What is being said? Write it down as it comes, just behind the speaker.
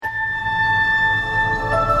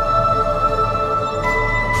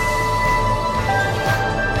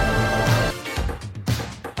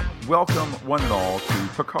Welcome, one and all, to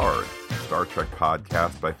Picard, Star Trek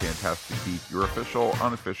podcast by Fantastic Geek, your official,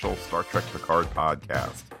 unofficial Star Trek Picard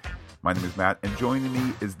podcast. My name is Matt, and joining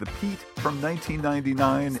me is the Pete from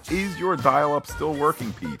 1999. Is your dial-up still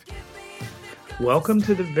working, Pete? Welcome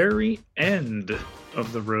to the very end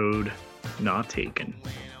of the road not taken.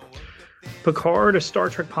 Picard, a Star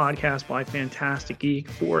Trek podcast by Fantastic Geek,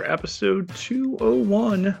 for episode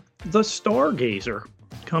 201, The Stargazer,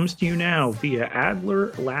 comes to you now via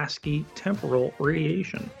Adler-Lasky temporal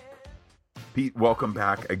radiation. Pete, welcome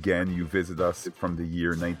back again. You visit us from the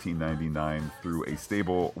year 1999 through a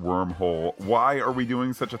stable wormhole. Why are we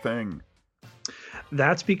doing such a thing?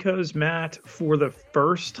 That's because, Matt, for the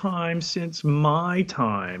first time since my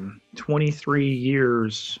time, 23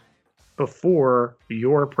 years before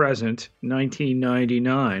your present,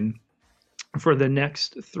 1999, for the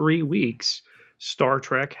next 3 weeks, Star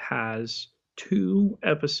Trek has 2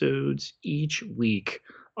 episodes each week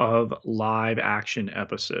of live action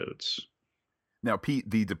episodes. Now,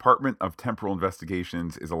 Pete, the Department of Temporal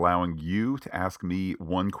Investigations is allowing you to ask me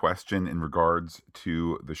one question in regards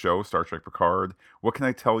to the show, Star Trek Picard. What can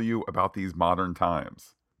I tell you about these modern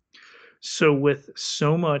times? So with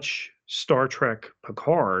so much Star Trek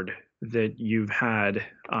Picard that you've had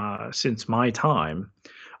since my time,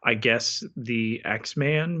 I guess the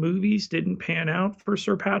X-Men movies didn't pan out for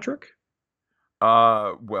Sir Patrick?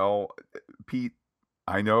 Well, Pete,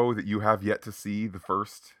 I know that you have yet to see the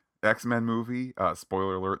first X-Men movie.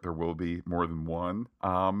 Spoiler alert, there will be more than one.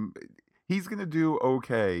 He's gonna do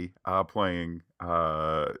okay playing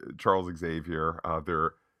Charles Xavier.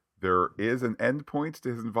 There is an end point to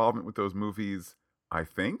his involvement with those movies, I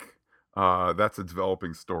think. That's a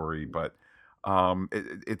developing story, but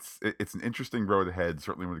it's an interesting road ahead,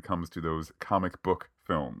 certainly when it comes to those comic book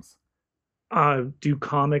films. Do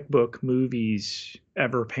comic book movies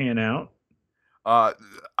ever pan out? Uh,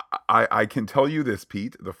 I can tell you this,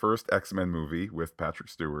 Pete. The first X-Men movie with Patrick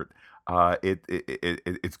Stewart,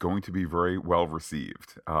 it's going to be very well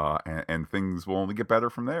received, and things will only get better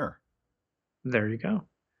from there. There you go.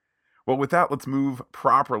 Well, with that, let's move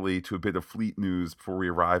properly to a bit of fleet news before we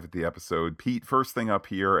arrive at the episode. Pete, first thing up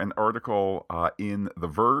here, an article in The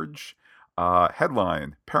Verge.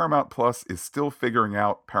 Headline, Paramount Plus is still figuring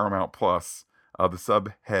out Paramount Plus. The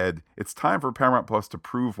subhead, it's time for Paramount Plus to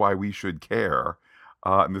prove why we should care.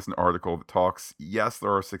 And this is an article that talks, yes,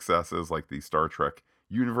 there are successes like the Star Trek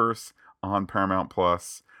universe on Paramount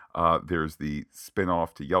Plus. There's the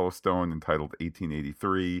spin-off to Yellowstone entitled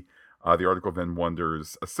 1883. The article then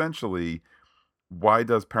wonders, essentially, why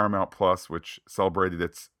does Paramount Plus, which celebrated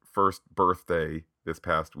its first birthday this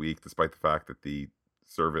past week, despite the fact that the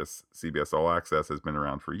service, CBS All Access, has been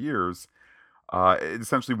around for years, it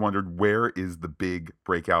essentially wondered, where is the big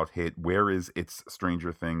breakout hit? Where is its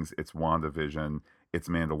Stranger Things, its WandaVision, its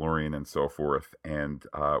Mandalorian, and so forth? And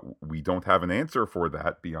we don't have an answer for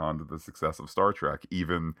that beyond the success of Star Trek,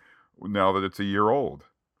 even now that it's a year old.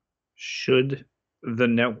 Should the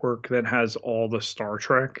network that has all the Star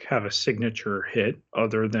Trek have a signature hit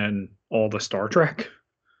other than all the Star Trek?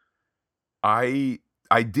 I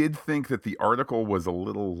did think that the article was a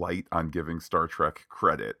little light on giving Star Trek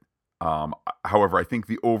credit. However, I think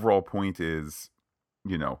the overall point is,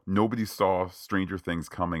 nobody saw Stranger Things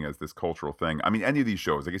coming as this cultural thing. I mean, any of these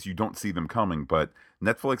shows, I guess you don't see them coming, but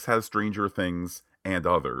Netflix has Stranger Things and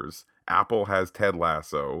others. Apple has Ted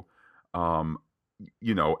Lasso.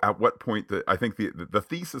 At what point I think the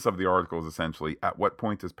thesis of the article is essentially, at what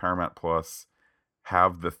point does Paramount Plus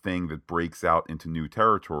have the thing that breaks out into new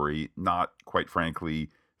territory, not, quite frankly,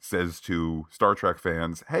 says to Star Trek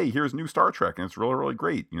fans, hey, here's new Star Trek, and it's really, really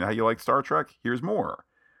great. You know how you like Star Trek? Here's more.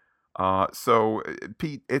 So,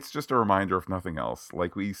 Pete, it's just a reminder, if nothing else.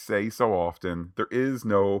 Like we say so often, there is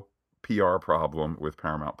no PR problem with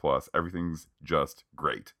Paramount Plus. Everything's just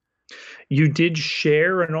great. You did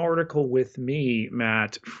share an article with me,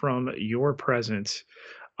 Matt, from your present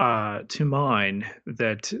to mine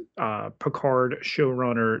that Picard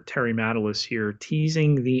showrunner Terry Matalas here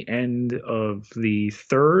teasing the end of the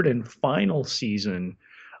third and final season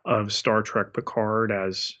of Star Trek Picard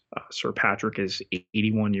as Sir Patrick is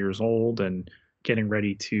 81 years old and getting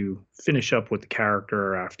ready to finish up with the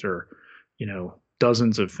character after,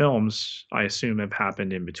 dozens of films, I assume, have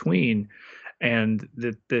happened in between. And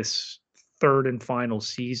that this third and final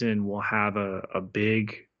season will have a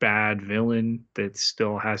big bad villain that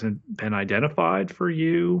still hasn't been identified for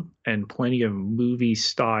you, and plenty of movie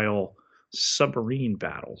style submarine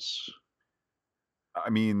battles. I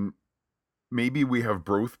mean, maybe we have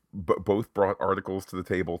both brought articles to the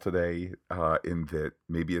table today, in that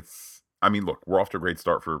maybe it's I mean, look, we're off to a great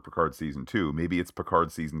start for Picard season 2. Maybe it's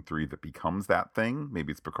Picard season 3 that becomes that thing.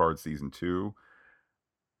 Maybe it's Picard season 2.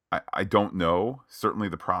 I don't know. Certainly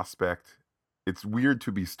the prospect. It's weird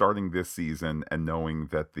to be starting this season and knowing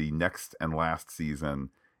that the next and last season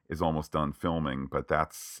is almost done filming, but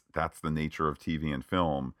that's the nature of TV and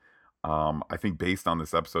film. I think based on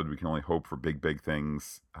this episode, we can only hope for big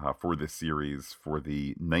things for this series for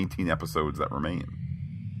the 19 episodes that remain.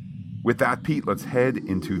 With that, Pete, let's head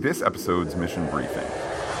into this episode's mission briefing.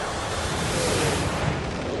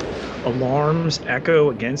 Alarms echo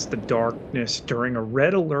against the darkness during a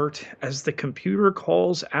red alert as the computer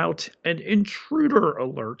calls out an intruder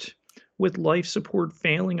alert. With life support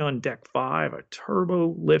failing on Deck 5, a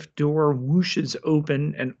turbo lift door whooshes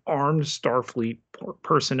open and armed Starfleet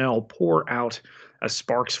personnel pour out as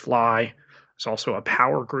sparks fly. There's also a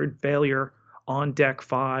power grid failure on Deck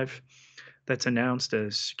 5 that's announced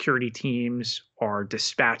as security teams are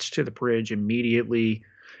dispatched to the bridge immediately.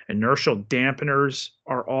 Inertial dampeners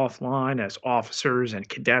are offline as officers and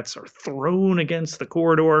cadets are thrown against the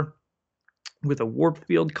corridor. With a warp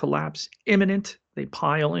field collapse imminent, they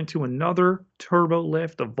pile into another turbo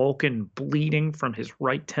lift, a Vulcan bleeding from his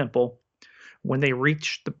right temple. When they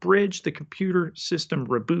reach the bridge, the computer system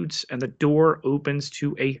reboots and the door opens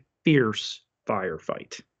to a fierce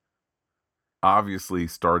firefight. Obviously,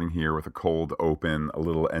 starting here with a cold open, a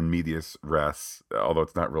little en medias res, although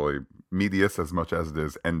it's not really medias as much as it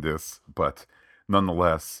is endis, but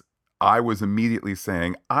nonetheless, I was immediately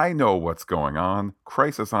saying, I know what's going on.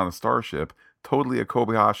 Crisis on a starship, totally a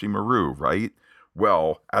Kobayashi Maru, right?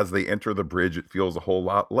 Well, as they enter the bridge, it feels a whole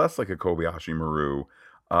lot less like a Kobayashi Maru.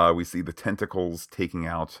 We see the tentacles taking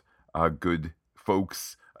out good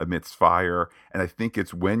folks amidst fire. And I think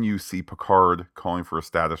it's when you see Picard calling for a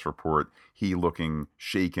status report, he looking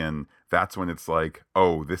shaken, that's when it's like,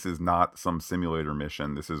 oh, this is not some simulator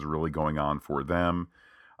mission. This is really going on for them.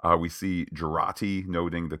 We see Jurati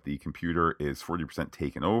noting that the computer is 40%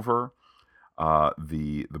 taken over.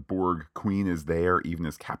 The Borg Queen is there, even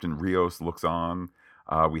as Captain Rios looks on.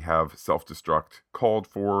 We have self-destruct called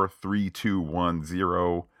for,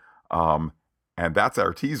 3210. And that's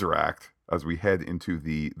our teaser act as we head into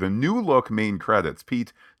the new look main credits.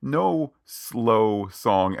 Pete, no slow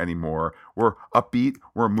song anymore. We're upbeat.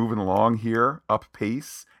 We're moving along here, up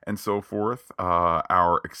pace and so forth.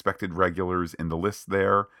 Our expected regulars in the list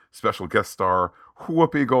there. Special guest star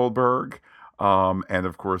Whoopi Goldberg. And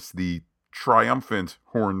of course, the triumphant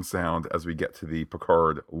horn sound as we get to the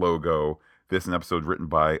Picard logo. This is an episode written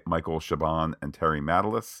by Michael Chabon and Terry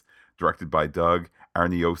Matalas, directed by Doug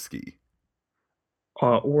Arnioski.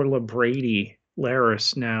 Orla Brady,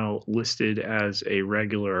 Laris, now listed as a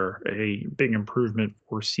regular, a big improvement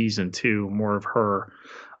for season 2, more of her.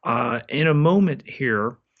 In a moment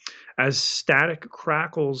here, as static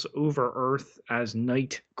crackles over Earth as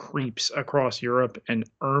night creeps across Europe and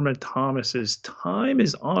Irma Thomas's Time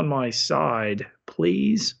Is on My Side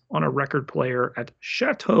plays on a record player at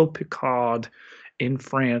Chateau Picard in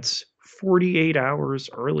France 48 hours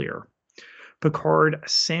earlier. Picard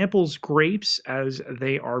samples grapes as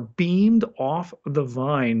they are beamed off the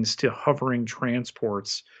vines to hovering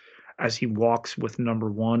transports as he walks with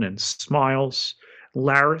number 1 and smiles.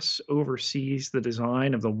 Laris oversees the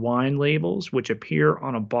design of the wine labels, which appear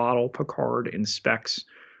on a bottle Picard inspects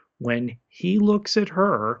when he looks at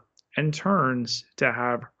her and turns to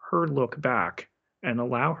have her look back and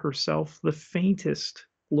allow herself the faintest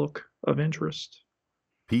look of interest.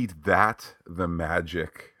 Pete, that the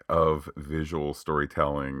magic of visual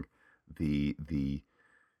storytelling, the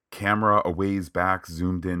camera a ways back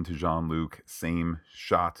zoomed in to Jean-Luc, same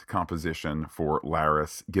shot composition for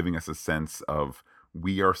Laris, giving us a sense of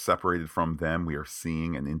we are separated from them, we are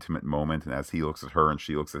seeing an intimate moment, and as he looks at her and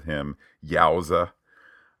she looks at him, yowza.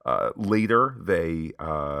 Later they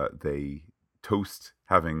toast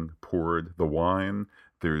having poured the wine.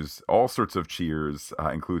 There's all sorts of cheers,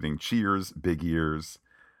 including cheers, big ears.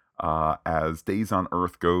 As Days on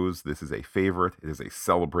Earth goes, this is a favorite. It is a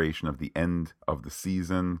celebration of the end of the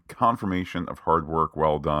season, confirmation of hard work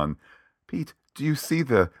well done. Pete, do you see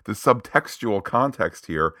the subtextual context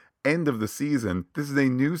here? End of the season. This is a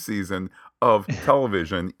new season of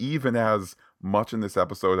television, even as much in this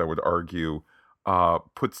episode, I would argue,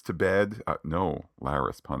 puts to bed, no,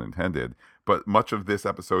 Laris, pun intended, but much of this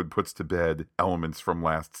episode puts to bed elements from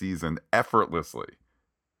last season effortlessly.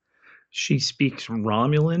 She speaks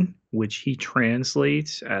Romulan, which he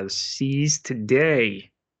translates as "seize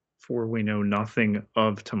today, for we know nothing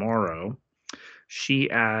of tomorrow."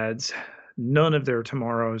 She adds, "None of their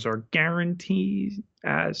tomorrows are guaranteed,"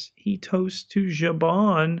 as he toasts to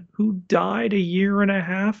Zhaban, who died a year and a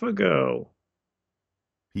half ago.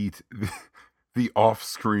 Pete, the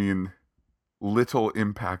off-screen little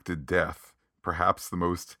impacted death, perhaps the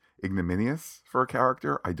most ignominious for a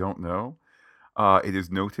character. I don't know. It is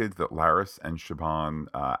noted that Laris and Shaban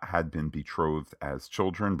had been betrothed as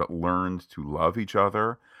children, but learned to love each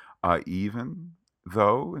other, even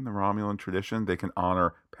though in the Romulan tradition they can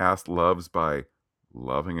honor past loves by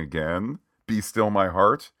loving again. Be still, my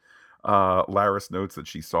heart. Laris notes that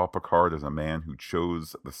she saw Picard as a man who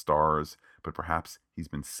chose the stars, but perhaps he's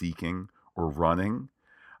been seeking or running.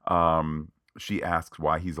 She asks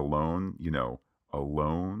why he's alone,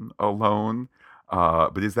 alone, alone.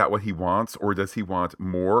 But is that what he wants, or does he want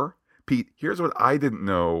more? Pete, here's what I didn't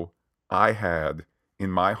know I had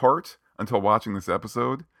in my heart until watching this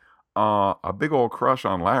episode. A big old crush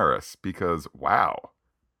on Laris because, wow.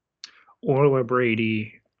 Orla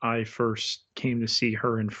Brady, I first came to see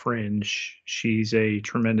her in Fringe. She's a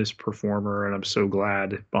tremendous performer, and I'm so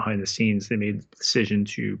glad behind the scenes they made the decision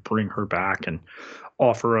to bring her back and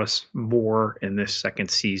offer us more in this second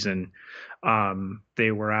season.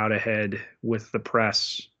 They were out ahead with the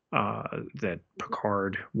press that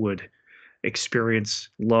Picard would experience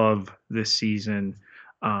love this season.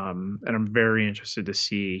 And I'm very interested to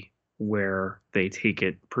see where they take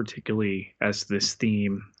it, particularly as this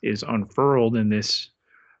theme is unfurled in this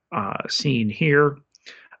scene here.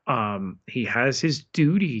 He has his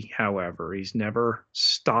duty, however. He's never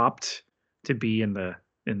stopped to be in the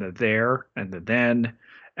there and the then.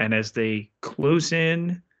 And as they close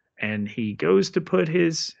in and he goes to put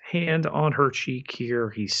his hand on her cheek here,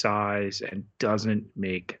 he sighs and doesn't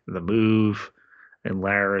make the move. And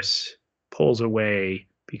Laris pulls away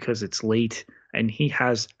because it's late and he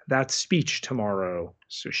has that speech tomorrow.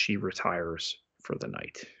 So she retires for the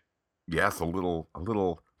night. Yes, a little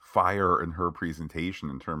fire in her presentation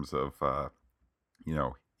in terms of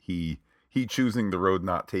he choosing the road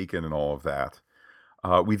not taken and all of that.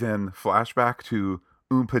 We then flash back to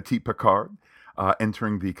Un Petit Picard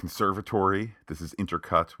entering the conservatory. This is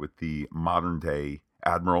intercut with the modern day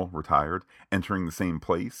admiral retired entering the same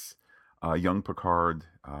place. Young Picard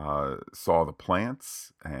saw the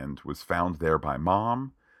plants and was found there by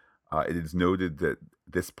Mom. It is noted that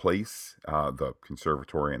this place, the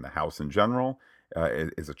conservatory and the house in general,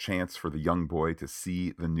 is a chance for the young boy to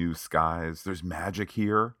see the new skies. There's magic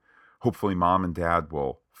here. Hopefully, Mom and Dad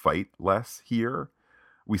will fight less here.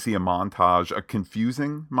 We see a montage, a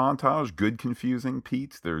confusing montage, good confusing,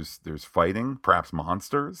 Pete. There's fighting, perhaps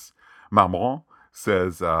monsters. Maman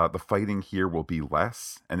says the fighting here will be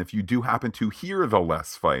less. And if you do happen to hear the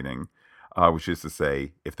less fighting, which is to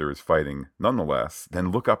say, if there is fighting nonetheless,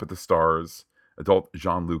 then look up at the stars. Adult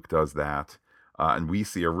Jean-Luc does that. And we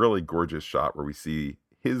see a really gorgeous shot where we see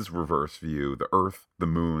his reverse view, the Earth, the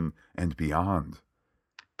moon, and beyond.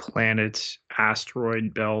 Planets,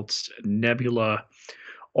 asteroid belts, nebula,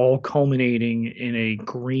 all culminating in a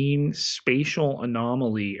green spatial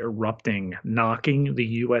anomaly erupting, knocking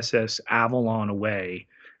the USS Avalon away,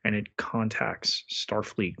 and it contacts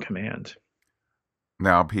Starfleet Command.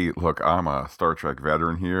 Now, Pete, look, I'm a Star Trek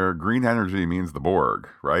veteran here. Green energy means the Borg,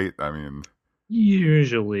 right? I mean,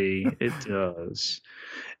 Usually it does.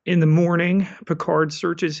 In the morning, Picard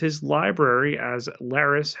searches his library as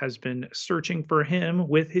Laris has been searching for him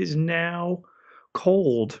with his now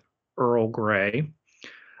cold Earl Grey.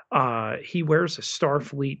 He wears a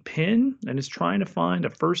Starfleet pin and is trying to find a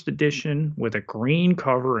first edition with a green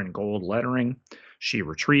cover and gold lettering. She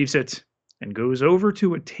retrieves it and goes over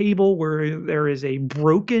to a table where there is a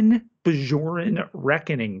broken Bajoran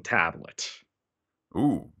reckoning tablet.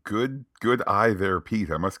 ooh, good eye there,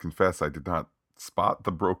 Pete. I must confess, I did not spot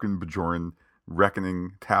the broken Bajoran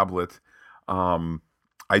reckoning tablet. Um,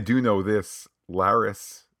 I do know this.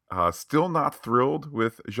 Laris, still not thrilled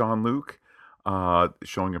with Jean-Luc,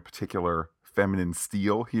 showing a particular feminine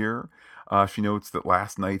steel here. She notes that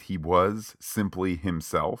last night he was simply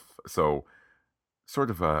himself. So, sort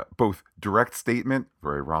of a both direct statement,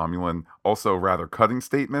 very Romulan, also rather cutting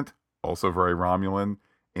statement, also very Romulan,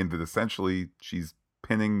 in that essentially she's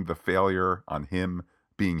pinning the failure on him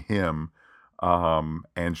being him.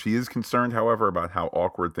 And she is concerned, however, about how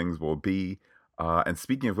awkward things will be. And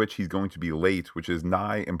speaking of which, he's going to be late, which is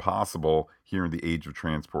nigh impossible here in the age of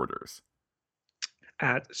transporters.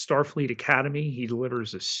 At Starfleet Academy, he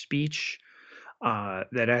delivers a speech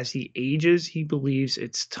that as he ages, he believes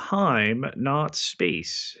it's time, not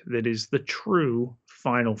space, that is the true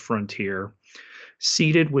final frontier.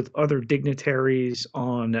 Seated with other dignitaries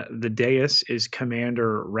on the dais is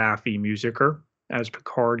Commander Raffi Musiker. As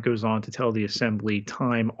Picard goes on to tell the assembly,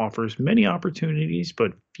 time offers many opportunities,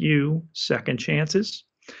 but few second chances.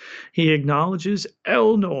 He acknowledges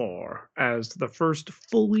Elnor as the first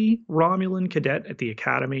fully Romulan cadet at the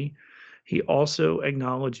Academy. He also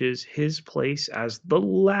acknowledges his place as the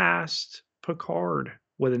last Picard,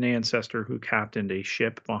 with an ancestor who captained a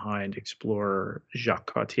ship behind explorer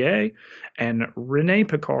Jacques Cartier, and Rene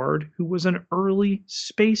Picard, who was an early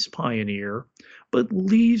space pioneer, but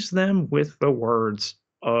leaves them with the words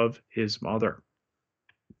of his mother.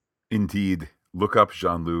 Indeed. Look up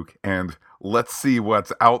Jean-Luc and let's see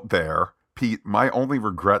what's out there. Pete, my only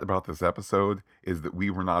regret about this episode is that we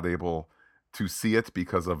were not able to see it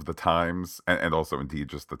because of the times and also indeed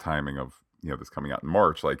just the timing of, this coming out in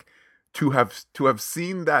March. Like to have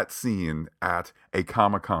seen that scene at a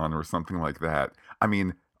Comic-Con or something like that. I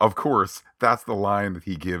mean, of course, that's the line that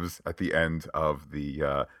he gives at the end of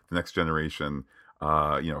the Next Generation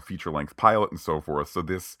feature length pilot and so forth. So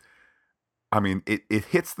this, I mean, it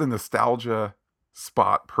hits the nostalgia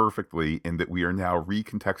spot perfectly in that we are now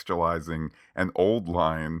recontextualizing an old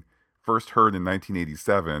line first heard in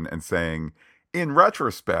 1987 and saying, in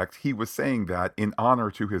retrospect, he was saying that in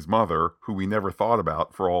honor to his mother, who we never thought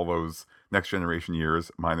about for all those Next Generation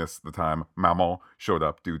years, minus the time Maman showed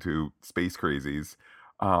up due to space crazies.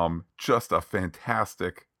 Just a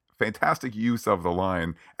fantastic, fantastic use of the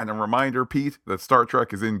line, and a reminder, Pete, that Star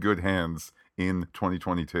Trek is in good hands in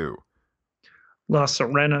 2022. La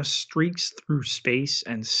Sirena streaks through space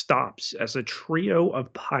and stops as a trio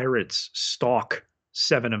of pirates stalk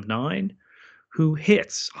Seven of Nine, who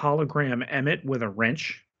hits hologram Emmett with a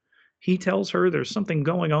wrench. He tells her there's something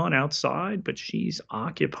going on outside, but she's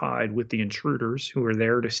occupied with the intruders who are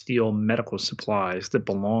there to steal medical supplies that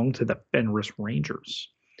belong to the Fenris Rangers.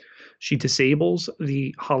 She disables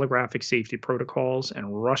the holographic safety protocols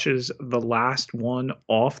and rushes the last one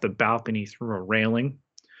off the balcony through a railing.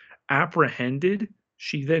 Apprehended,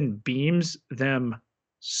 she then beams them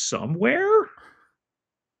somewhere?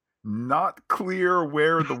 Not clear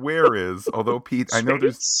where the where is, although Pete, I know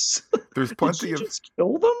there's Space? there's Did plenty she of. just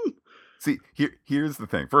kill them? See, here's the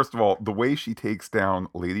thing. First of all, the way she takes down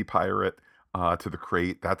Lady Pirate to the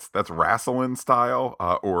crate, that's wrestling style,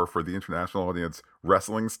 or for the international audience,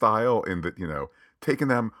 wrestling style, in that, taking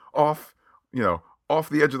them off, off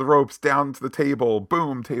the edge of the ropes, down to the table,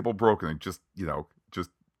 boom, table broken, and just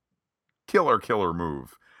killer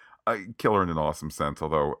move. Killer in an awesome sense,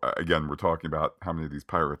 although, again, we're talking about how many of these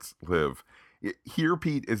pirates live. Here,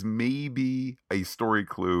 Pete, is maybe a story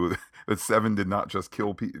clue that Seven did not just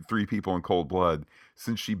kill three people in cold blood.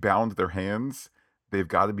 Since she bound their hands, they've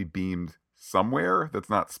got to be beamed somewhere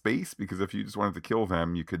that's not space, because if you just wanted to kill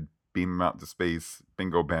them, you could beam them out into space,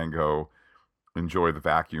 bingo bango, enjoy the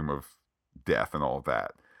vacuum of death and all of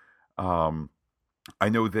that. Um, I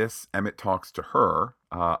know this. Emmett talks to her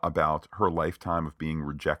about her lifetime of being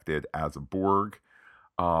rejected as a Borg.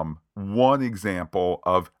 One example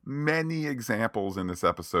of many examples in this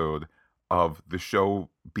episode of the show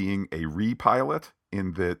being a repilot,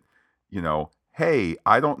 in that, hey,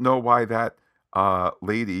 I don't know why that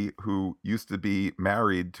lady who used to be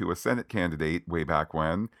married to a Senate candidate way back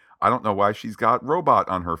when, I don't know why she's got robot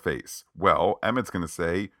on her face. Well, Emmett's going to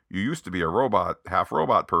say, you used to be a robot, half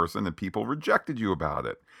robot person, and people rejected you about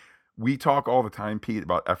it. We talk all the time, Pete,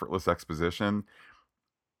 about effortless exposition.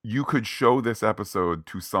 You could show this episode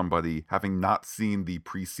to somebody having not seen the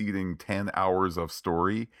preceding 10 hours of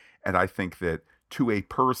story, and I think that to a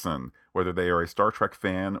person, whether they are a Star Trek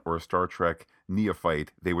fan or a Star Trek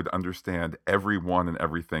neophyte, they would understand everyone and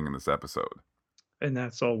everything in this episode. And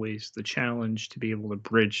that's always the challenge, to be able to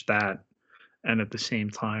bridge that and at the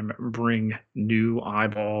same time bring new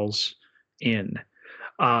eyeballs in.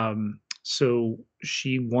 So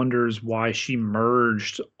she wonders why she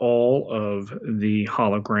merged all of the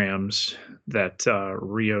holograms that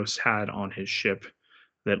Rios had on his ship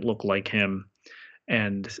that look like him,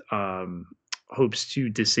 and hopes to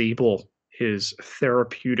disable his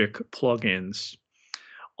therapeutic plugins.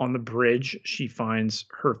 On the bridge, she finds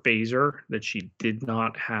her phaser that she did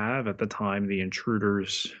not have at the time the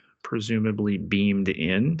intruders presumably beamed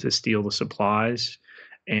in to steal the supplies.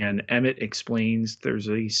 And Emmett explains there's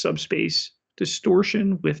a subspace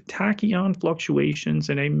distortion with tachyon fluctuations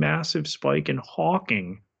and a massive spike in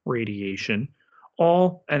Hawking radiation,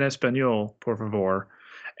 all en Espanol, por favor.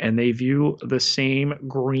 And they view the same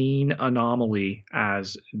green anomaly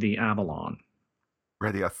as the Avalon.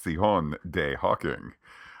 Radiacion de Hawking.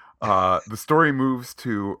 The story moves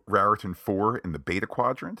to Raritan 4 in the Beta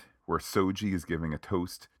Quadrant, where Soji is giving a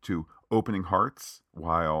toast to opening hearts,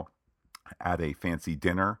 while at a fancy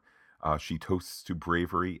dinner, she toasts to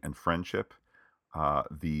bravery and friendship.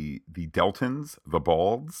 The Deltons, the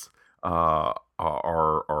Balds,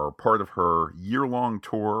 are part of her year-long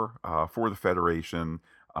tour for the Federation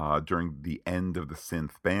during the end of the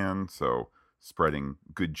synth ban. So spreading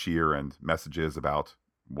good cheer and messages about,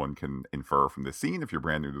 one can infer from this scene, if you're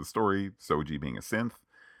brand new to the story, Soji being a synth.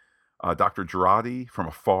 Dr. Girardi, from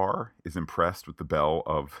afar, is impressed with the bell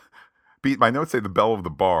of... My notes say the bell of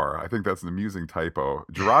the bar. I think that's an amusing typo.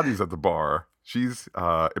 Girardi's at the bar. She's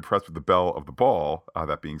impressed with the bell of the ball,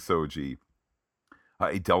 that being Soji.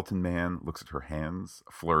 A Delton man looks at her hands,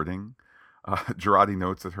 flirting. Girardi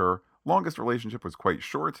notes that her longest relationship was quite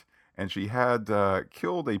short, and she had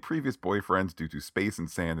killed a previous boyfriend due to space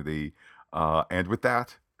insanity. And with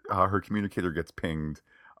that, her communicator gets pinged,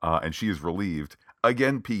 and she is relieved.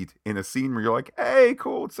 Again, Pete, in a scene where you're like, hey,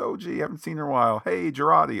 cool, it's Soji, haven't seen her in a while. Hey,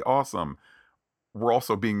 Girardi, awesome. We're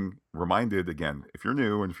also being reminded, again, if you're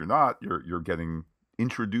new and if you're not, you're getting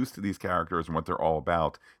introduced to these characters and what they're all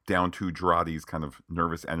about, down to Girardi's kind of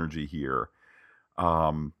nervous energy here.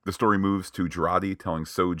 The story moves to Girardi telling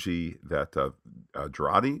Soji that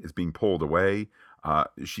Girardi is being pulled away.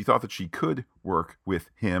 She thought that she could work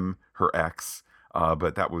with him, her ex,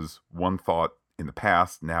 but that was one thought in the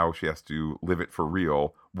past. Now she has to live it for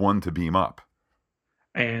real, one to beam up.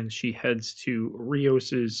 And she heads to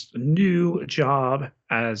Rios's new job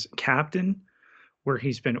as captain, where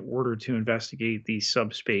he's been ordered to investigate the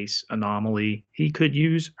subspace anomaly. He could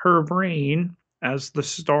use her brain as the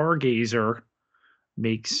stargazer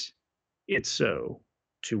makes it so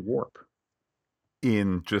to warp.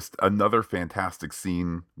 In just another fantastic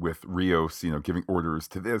scene with Rios, giving orders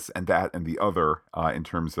to this and that and the other, in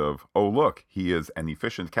terms of, oh, look, he is an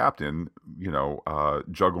efficient captain,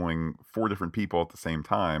 juggling 4 different people at the same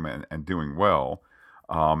time and doing well.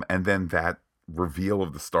 And then that reveal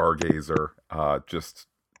of the Stargazer, just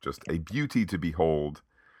a beauty to behold.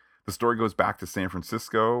 The story goes back to San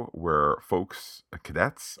Francisco, where folks,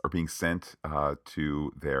 cadets, are being sent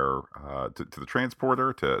to their to the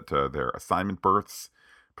transporter, to their assignment berths.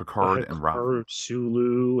 Picard and Raffi.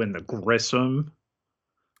 Sulu and the Grissom.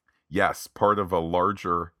 Yes, part of a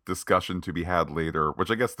larger discussion to be had later,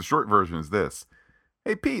 which I guess the short version is this.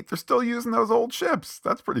 Hey, Pete, they're still using those old ships.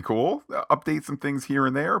 That's pretty cool. Update some things here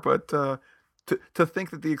and there, but to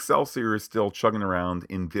think that the Excelsior is still chugging around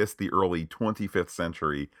in the early 25th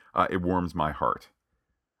century, it warms my heart.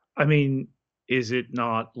 I mean, is it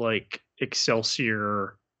not like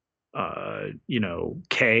Excelsior,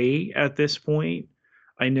 K at this point?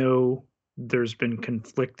 I know there's been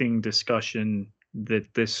conflicting discussion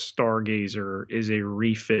that this Stargazer is a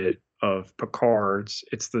refit of Picard's.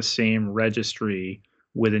 It's the same registry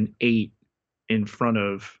with an 8 in front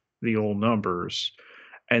of the old numbers.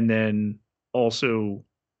 And then also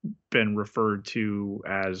been referred to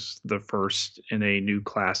as the first in a new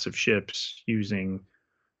class of ships using,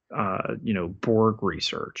 Borg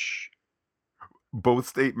research. Both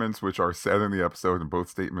statements which are said in the episode and both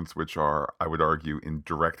statements which are, I would argue, in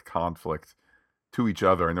direct conflict to each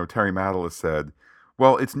other. I know Terry Matalas said,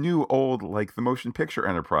 well, it's new old like the motion picture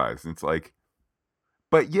Enterprise. And it's like,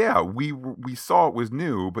 but yeah, we saw it was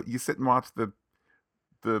new, but you sit and watch the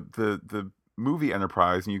movie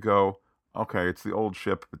Enterprise and you go, okay, it's the old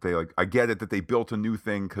ship, but they I get it that they built a new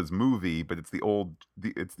thing because movie, but it's the old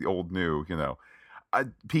new,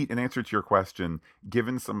 Pete, in answer to your question,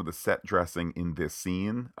 given some of the set dressing in this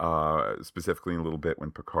scene, specifically in a little bit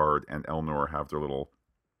when Picard and Elnor have their little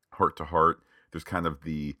heart-to-heart, there's kind of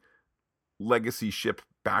the legacy ship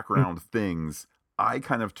background things. I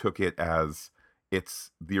kind of took it as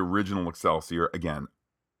it's the original Excelsior, again,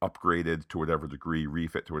 upgraded to whatever degree,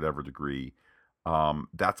 refit to whatever degree.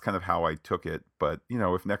 That's kind of how I took it. But,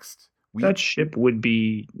 if next week... That ship would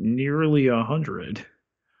be nearly 100.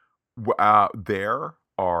 There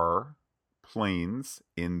are planes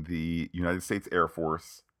in the United States Air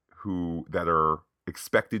Force that are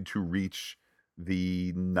expected to reach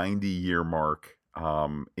the 90-year mark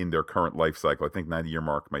in their current life cycle. I think 90-year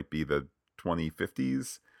mark might be the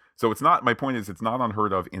 2050s. So my point is, it's not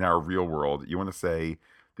unheard of in our real world. You want to say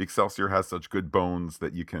the Excelsior has such good bones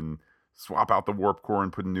that you can swap out the warp core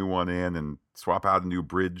and put a new one in and swap out a new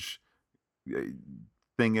bridge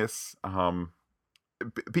thingus.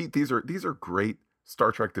 Pete, these are great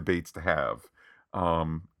Star Trek debates to have.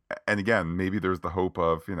 And again, maybe there's the hope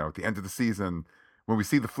of, at the end of the season, when we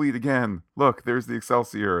see the fleet again, look, there's the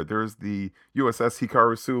Excelsior, there's the USS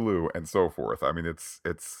Hikaru Sulu, and so forth. I mean, it's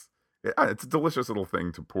a delicious little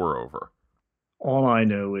thing to pour over. All I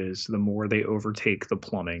know is the more they overtake the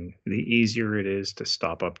plumbing, the easier it is to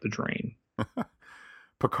stop up the drain.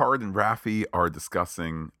 Picard and Raffi are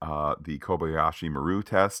discussing the Kobayashi Maru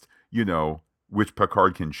test, which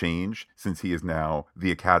Picard can change since he is now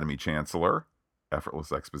the Academy Chancellor.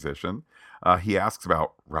 effortless exposition. He asks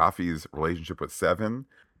about Rafi's relationship with Seven,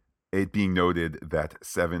 it being noted that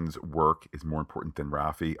Seven's work is more important than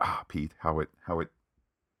Rafi. Pete, how it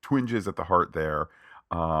twinges at the heart there.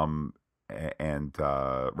 Um, and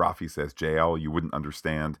Rafi says, JL, you wouldn't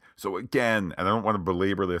understand. So again, and I don't want to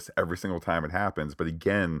belabor this every single time it happens, but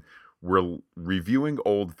again, we're reviewing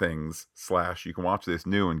old things, slash, you can watch this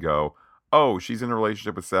new and go, oh, she's in a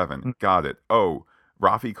relationship with Seven. Got it. Oh,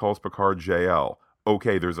 Rafi calls Picard JL.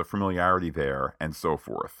 Okay, there's a familiarity there, and so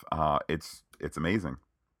forth. It's amazing.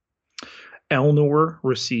 Elnor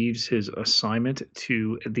receives his assignment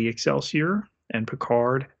to the Excelsior, and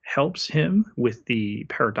Picard helps him with the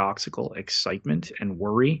paradoxical excitement and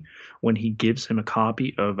worry when he gives him a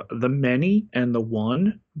copy of The Many and the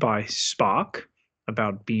One by Spock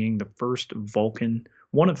about being the first Vulcan,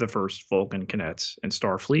 one of the first Vulcan cadets in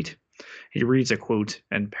Starfleet. He reads a quote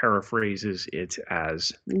and paraphrases it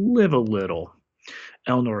as live a little.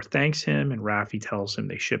 Elnor thanks him, and Raffi tells him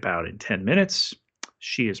they ship out in 10 minutes.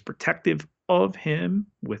 She is protective of him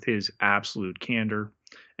with his absolute candor,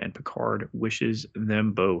 and Picard wishes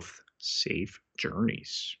them both safe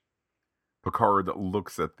journeys. Picard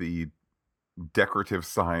looks at the decorative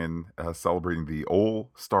sign celebrating the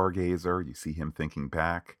old stargazer. You see him thinking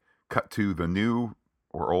back. Cut to the new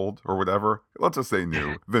or old or whatever. Let's just say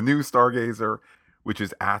new. The new stargazer, which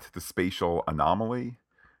is at the spatial anomaly.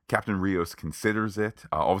 Captain Rios considers it.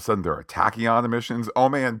 All of a sudden, there are tachyon emissions. Oh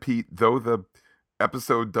man, Pete, though the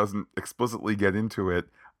episode doesn't explicitly get into it,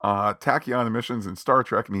 tachyon emissions in Star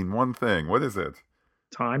Trek mean one thing. What is it?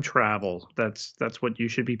 Time travel. That's what you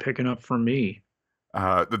should be picking up from me.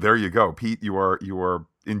 There you go, Pete. You are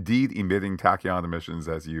indeed emitting tachyon emissions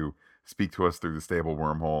as you speak to us through the stable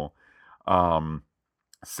wormhole.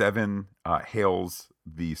 Seven hails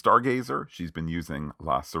the Stargazer. She's been using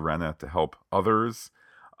La Sirena to help others,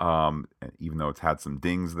 even though it's had some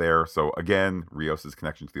dings there. So again, Rios's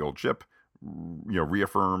connection to the old ship,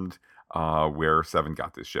 reaffirmed. Where Seven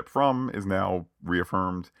got this ship from is now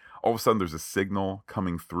reaffirmed. All of a sudden, there's a signal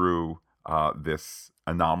coming through this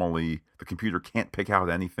anomaly. The computer can't pick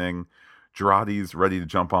out anything. Girardi's ready to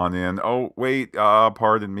jump on in. Oh, wait,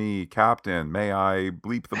 pardon me, Captain. May I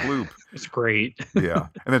bleep the bloop? It's great. Yeah.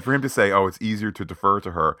 And then for him to say, oh, it's easier to defer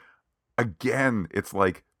to her. Again, it's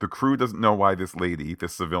like the crew doesn't know why this lady,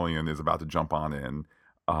 this civilian, is about to jump on in.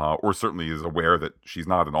 Or certainly is aware that she's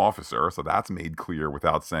not an officer, so that's made clear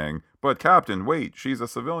without saying, but Captain, wait, she's a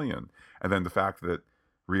civilian. And then the fact that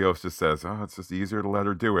Rios just says, oh, it's just easier to let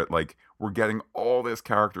her do it. Like, we're getting all this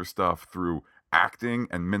character stuff through acting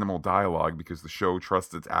and minimal dialogue because the show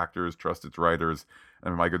trusts its actors, trusts its writers.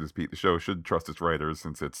 And my goodness, Pete, the show should trust its writers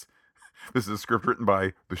since this is a script written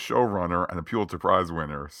by the showrunner and a Pulitzer Prize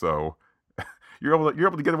winner. So you're able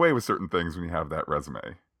to get away with certain things when you have that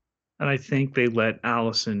resume. And I think they let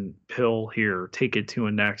Allison Pill here take it to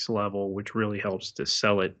a next level, which really helps to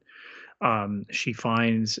sell it. She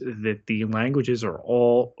finds that the languages are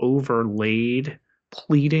all overlaid,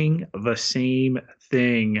 pleading the same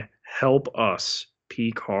thing. Help us,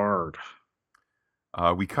 Picard.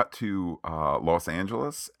 We cut to Los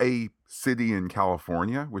Angeles, a city in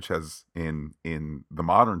California, which has in the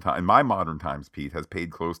modern time, in my modern times, Pete, has paid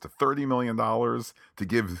close to $30 million to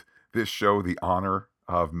give this show the honor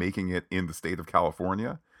of making it in the state of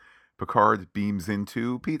California. Picard beams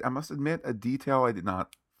into, Pete, I must admit, a detail I did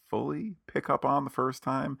not fully pick up on the first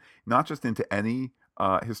time. Not just into any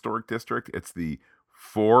historic district, it's the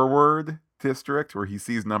Forward district where he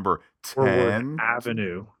sees number 10. Forward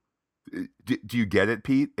Avenue. Do you get it,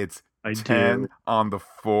 Pete? It's I 10 do. on the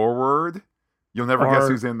Forward. You'll never guess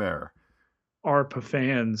who's in there. Our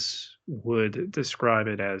fans would describe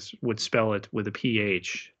it as, would spell it with a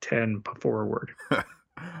PH, 10 forward.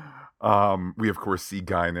 We, of course, see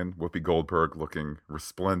Guinan, Whoopi Goldberg, looking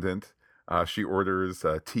resplendent. She orders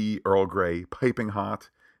tea, Earl Grey, piping hot.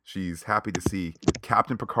 She's happy to see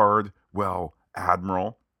Captain Picard, well,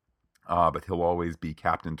 Admiral, but he'll always be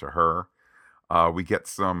Captain to her. We get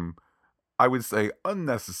some, I would say,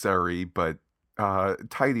 unnecessary, but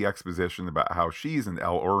tidy exposition about how she's an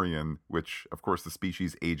El-Aurian, which, of course, the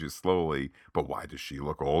species ages slowly. But why does she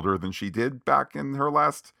look older than she did back in her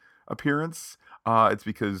last appearance? It's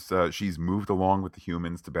because she's moved along with the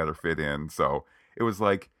humans to better fit in. So it was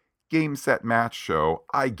like, game, set, match show.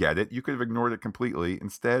 I get it. You could have ignored it completely.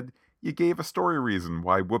 Instead, you gave a story reason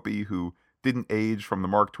why Whoopi, who didn't age from the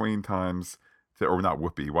Mark Twain times, or not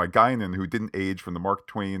Whoopi, why Guinan, who didn't age from the Mark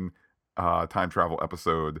Twain time travel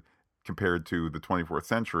episode compared to the 24th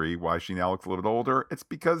century, why she now looks a little bit older. It's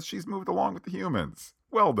because she's moved along with the humans.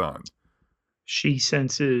 Well done. She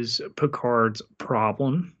senses Picard's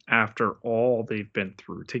problem after all they've been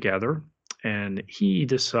through together, and he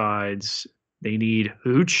decides they need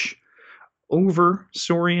Hooch over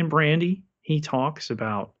Sori and Brandy. He talks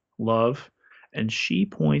about love, and she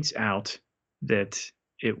points out that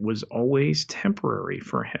it was always temporary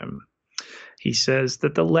for him. He says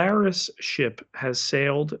that the Laris ship has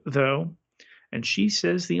sailed, though, and she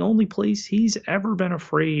says the only place he's ever been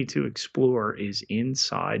afraid to explore is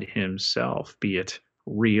inside himself, be it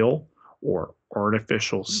real or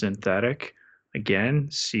artificial synthetic. Again,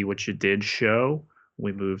 see what you did show.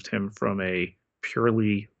 We moved him from a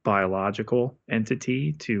purely biological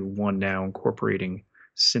entity to one now incorporating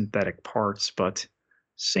synthetic parts, but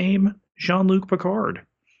same Jean Luc Picard.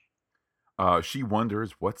 She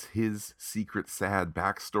wonders what's his secret sad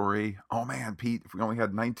backstory. Oh man, Pete, if we only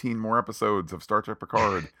had 19 more episodes of Star Trek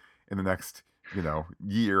Picard in the next,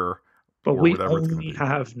 year But or we whatever it's going only to be.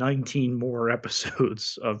 have 19 more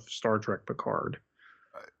episodes of Star Trek Picard.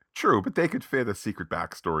 True, but they could fit a secret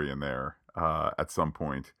backstory in there at some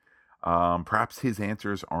point. Perhaps his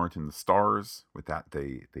answers aren't in the stars. With that,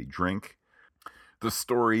 they drink. The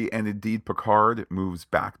story and indeed Picard moves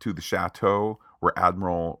back to the chateau where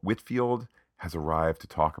Admiral Whitfield has arrived to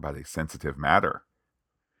talk about a sensitive matter.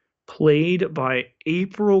 Played by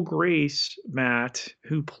April Grace, Matt,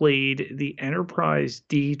 who played the Enterprise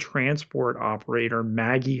D transport operator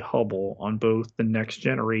Maggie Hubble on both the Next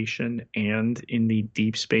Generation and in the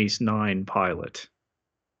Deep Space Nine pilot.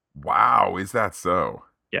 Wow, is that so?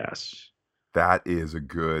 Yes. That is a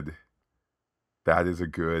good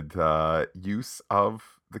use of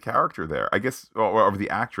the character there. I guess, or of the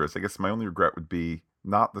actress. I guess my only regret would be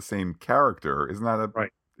not the same character.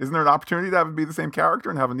 Right. Isn't there an opportunity to have it be the same character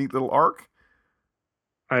and have a neat little arc?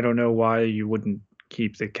 I don't know why you wouldn't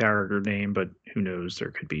keep the character name, but who knows? There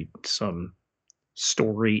could be some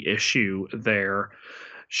story issue there.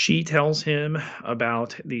 She tells him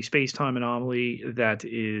about the space time anomaly that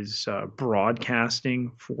is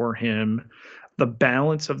broadcasting for him. The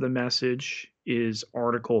balance of the message is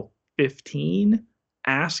Article 15,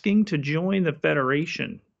 asking to join the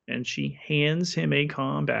Federation. And she hands him a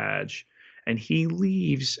comm badge, and he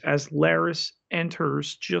leaves as Laris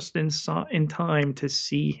enters just in time to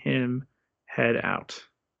see him head out.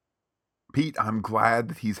 Pete, I'm glad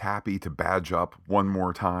that he's happy to badge up one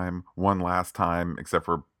more time, one last time, except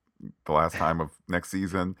for the last time of next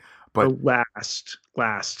season. The But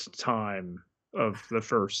last time of the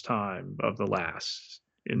first time of the last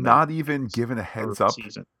in the not even given a third heads up,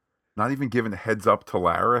 season. not even given a heads up to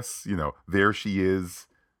Laris. There she is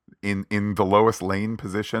in the lowest lane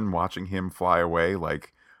position, watching him fly away.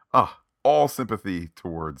 Like, all sympathy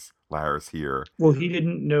towards Laris here. Well, he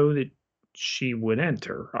didn't know that she would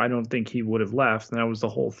enter. I don't think he would have left, and that was the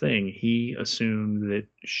whole thing. He assumed that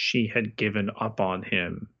she had given up on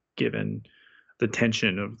him, given the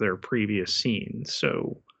tension of their previous scene.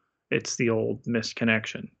 So it's the old missed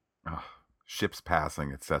connection. Ugh, ships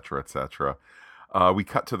passing, etc., etc. We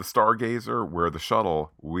cut to the Stargazer, where the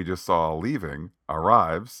shuttle we just saw leaving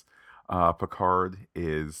arrives. Picard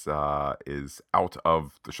is out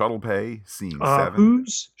of the shuttle bay, seeing Seven.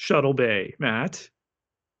 Who's Shuttle Bay, Matt?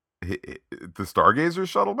 The Stargazer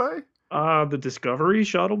shuttle bay? The Discovery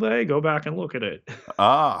Shuttle Bay. Go back and look at it.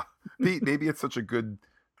 Pete, maybe it's such a good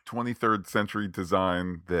 23rd century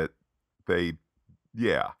design that they,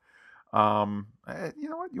 yeah. You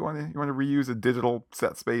know what? You want to reuse a digital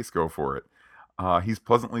set space? Go for it. He's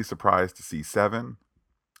pleasantly surprised to see Seven.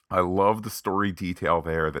 I love the story detail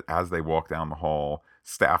there that as they walk down the hall,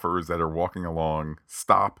 staffers that are walking along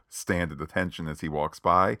stop, stand at attention as he walks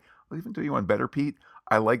by. I'll even do you one better, Pete.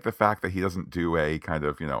 I like the fact that he doesn't do a kind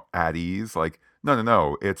of, at ease. Like,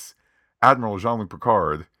 no. It's Admiral Jean-Luc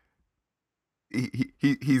Picard.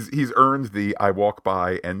 He's earned the I walk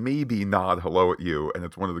by and maybe nod hello at you, and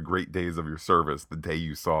it's one of the great days of your service, the day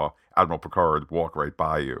you saw Admiral Picard walk right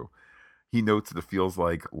by you. He notes that it feels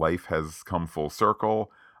like life has come full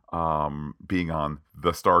circle, being on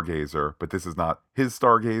the Stargazer, but this is not his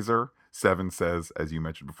Stargazer. Seven says, as you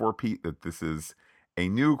mentioned before, Pete, that this is a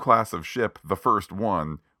new class of ship, the first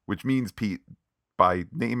one, which means, Pete, by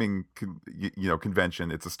naming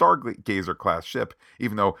convention, it's a Stargazer class ship,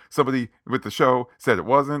 even though somebody with the show said it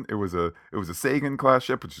wasn't. It was a Sagan class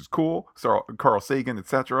ship, which is cool, Carl Sagan,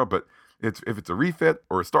 etc. But if it's a refit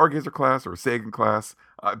or a Stargazer class or a Sagan class,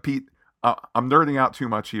 Pete, I'm nerding out too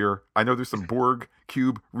much here. I know there's some Borg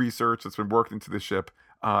cube research that's been worked into the ship.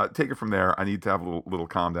 Take it from there. I need to have a little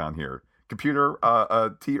calm down here. Computer,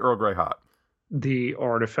 tea Earl Grey hot. The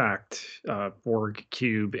artifact, Borg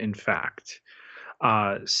cube, in fact.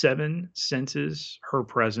 Seven senses her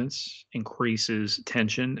presence, increases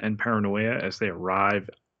tension and paranoia as they arrive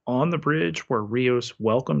on the bridge where Rios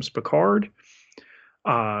welcomes Picard.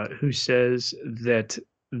 who says that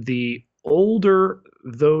the older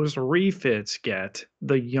those refits get,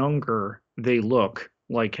 the younger they look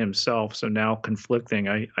like himself. So now conflicting.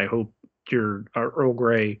 I hope your Earl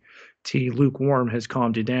Grey tea lukewarm has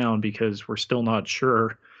calmed you down because we're still not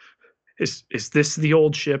sure. Is this the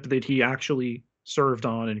old ship that he actually served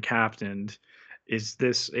on and captained? Is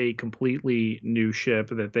this a completely new ship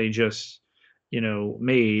that they just,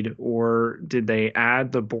 made, or did they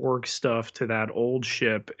add the Borg stuff to that old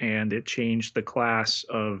ship and it changed the class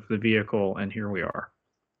of the vehicle and here we are?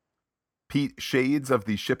 Pete, shades of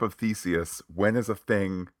the ship of Theseus. When is a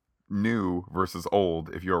thing new versus old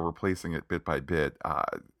if you're replacing it bit by bit?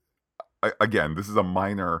 Again, this is a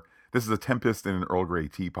minor. This is a tempest in an Earl Grey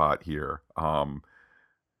teapot here.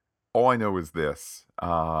 All I know is this.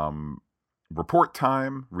 Report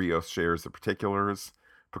time. Rios shares the particulars.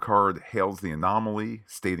 Picard hails the anomaly,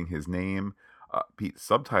 stating his name. Pete,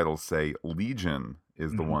 subtitles say Legion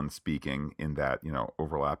is the Mhm. one speaking in that,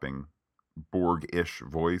 overlapping Borg-ish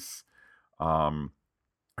voice. Um,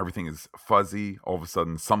 Everything is fuzzy. All of a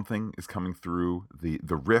sudden, something is coming through the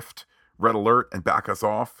rift. Red alert and back us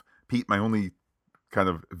off. Pete, my only kind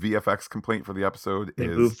of VFX complaint for the episode They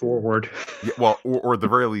move is, forward. yeah, well, or at the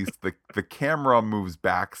very least, the camera moves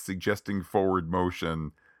back, suggesting forward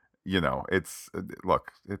motion. It's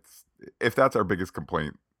look, it's if that's our biggest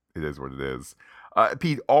complaint, it is what it is.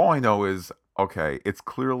 Pete, all I know is okay. It's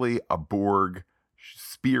clearly a Borg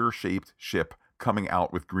spear-shaped ship coming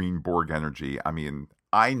out with green Borg energy. I mean,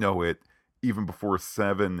 I know it even before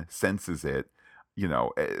Seven senses it.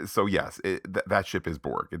 So yes, that ship is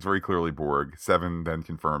Borg. It's very clearly Borg. Seven then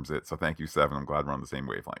confirms it. So thank you, Seven. I'm glad we're on the same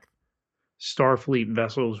wavelength. Starfleet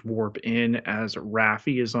vessels warp in as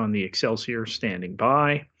Raffi is on the Excelsior standing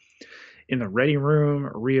by. In the ready room,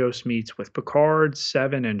 Rios meets with Picard,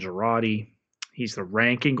 Seven, and Girardi. He's the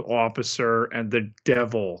ranking officer, and the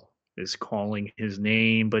devil is calling his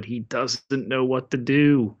name, but he doesn't know what to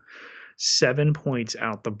do. Seven points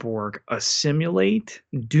out the Borg assimilate.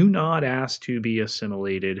 Do not ask to be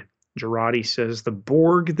assimilated. Girardi says the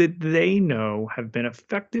Borg that they know have been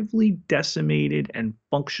effectively decimated and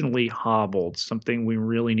functionally hobbled, something we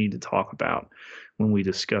really need to talk about when we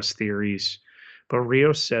discuss theories. But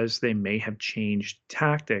Rios says they may have changed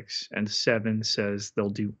tactics, and Seven says they'll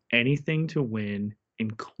do anything to win,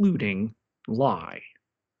 including lie.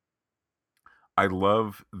 I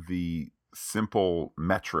love the simple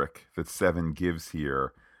metric that Seven gives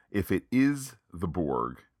here. If it is the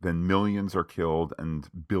Borg, then millions are killed and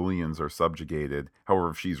billions are subjugated. However,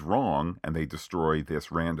 if she's wrong and they destroy this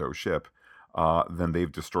rando ship, then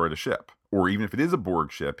they've destroyed a ship. Or even if it is a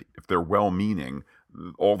Borg ship, if they're well meaning,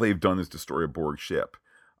 all they've done is destroy a Borg ship.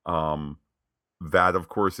 Um, that, of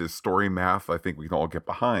course, is story math I think we can all get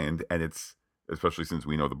behind. And it's, especially since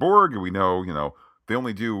we know the Borg and we know, they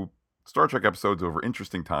only do Star Trek episodes over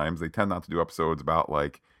interesting times. They tend not to do episodes about,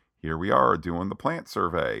 like, here we are doing the plant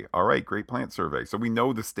survey. All right, great plant survey. So we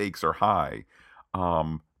know the stakes are high.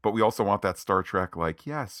 But we also want that Star Trek, like,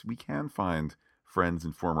 yes, we can find friends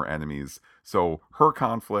and former enemies. So her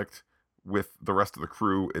conflict with the rest of the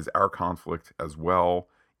crew is our conflict as well.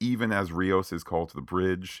 Even as Rios is called to the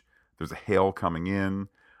bridge, there's a hail coming in,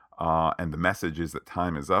 and the message is that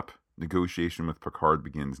time is up. Negotiation with Picard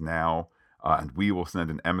begins now, and we will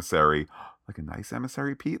send an emissary, like a nice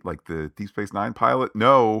emissary, Pete, like the Deep Space Nine pilot.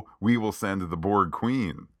 No, we will send the Borg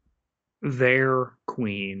Queen. Their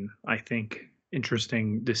queen, I think.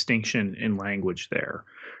 Interesting distinction in language there.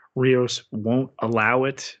 Rios won't allow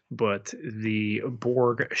it, but the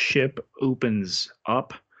Borg ship opens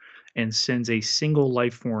up and sends a single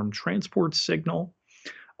life form transport signal.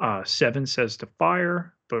 Seven says to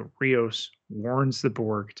fire, but Rios warns the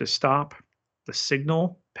Borg to stop. The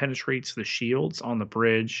signal penetrates the shields on the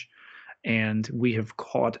bridge, and we have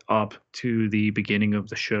caught up to the beginning of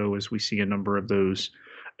the show as we see a number of those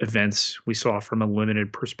events we saw from a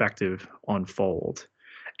limited perspective unfold.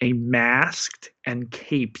 A masked and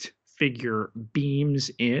caped figure beams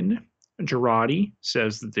in. Girardi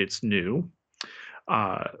says that it's new.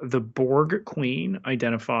 The Borg Queen,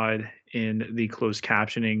 identified in the closed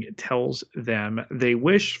captioning, tells them they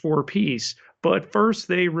wish for peace, but first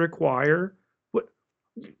they require what?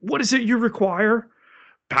 What is it you require?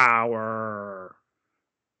 Power.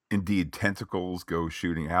 Indeed, tentacles go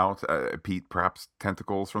shooting out. Pete, perhaps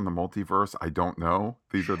tentacles from the multiverse. I don't know.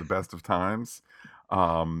 These are the best of times.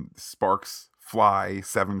 Sparks fly,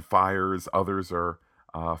 Seven fires, others are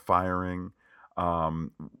firing.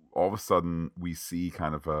 Um, all of a sudden, we see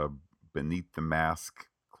kind of a beneath the mask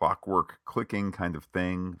clockwork clicking kind of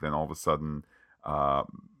thing. Then all of a sudden, uh,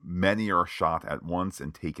 many are shot at once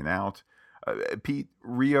and taken out. Pete,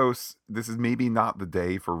 Rios, this is maybe not the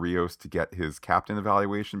day for Rios to get his captain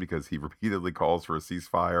evaluation because he repeatedly calls for a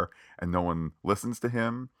ceasefire and no one listens to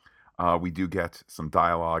him. We do get some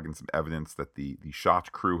dialogue and some evidence that the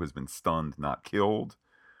shot crew has been stunned, not killed.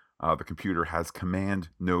 The computer has command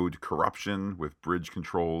node corruption with bridge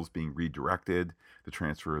controls being redirected. The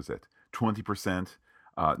transfer is at 20%,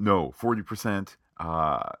 no, 40%,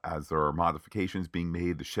 as there are modifications being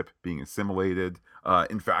made, the ship being assimilated.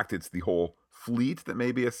 In fact, it's the whole fleet that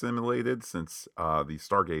may be assimilated since the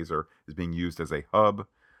Stargazer is being used as a hub.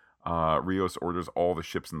 Rios orders all the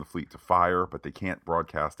ships in the fleet to fire, but they can't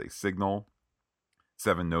broadcast a signal.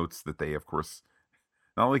 Seven notes that they, of course,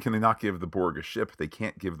 not only can they not give the Borg a ship, they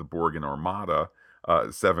can't give the Borg an armada.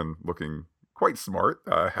 Seven, looking quite smart,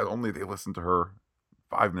 had only they listened to her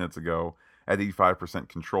 5 minutes ago. At 85%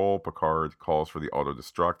 control, Picard calls for the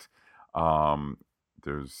auto-destruct.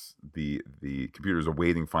 There's the computer's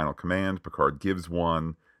awaiting final command. Picard gives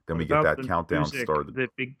one. Then we get that countdown started.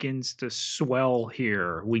 That begins to swell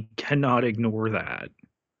here. We cannot ignore that.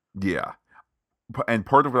 Yeah. And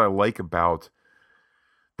part of what I like about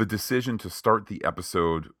the decision to start the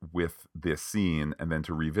episode with this scene and then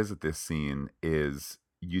to revisit this scene is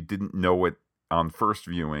you didn't know it on first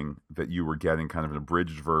viewing that you were getting kind of an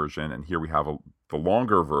abridged version, and here we have the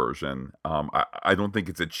longer version. I don't think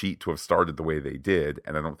it's a cheat to have started the way they did,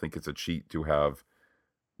 and I don't think it's a cheat to have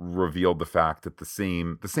revealed the fact that the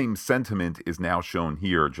same sentiment is now shown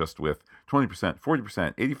here, just with 20%,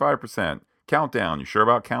 40%, 85%, countdown. You sure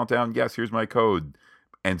about countdown? Yes, here's my code,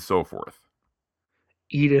 and so forth.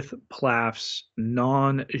 Edith Piaf's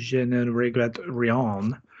Non je ne regrette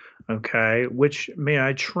rien, okay, which may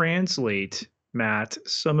I translate, Matt,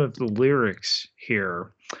 some of the lyrics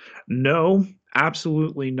here. No,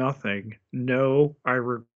 absolutely nothing. No, I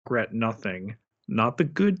regret nothing. Not the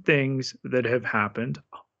good things that have happened,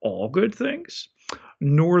 all good things,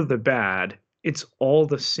 nor the bad. It's all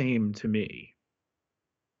the same to me.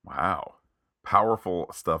 Wow. Powerful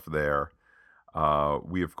stuff there.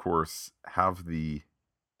 We, of course, have the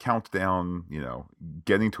countdown,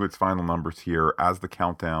 getting to its final numbers here. As the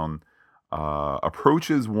countdown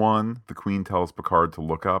approaches 1, the Queen tells Picard to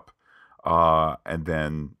look up. And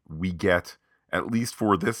then we get, at least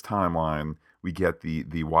for this timeline, we get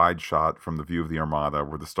the wide shot from the view of the Armada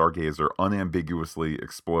where the Stargazer unambiguously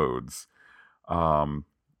explodes.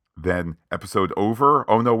 Then episode over.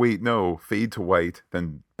 Oh, no, wait, no. Fade to white,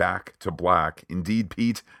 then back to black. Indeed,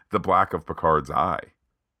 Pete, the black of Picard's eye.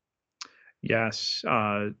 Yes,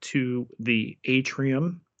 to the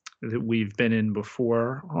atrium that we've been in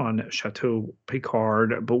before on Chateau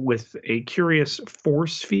Picard, but with a curious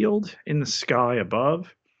force field in the sky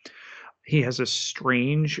above. He has a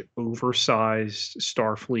strange, oversized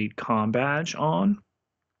Starfleet comm badge on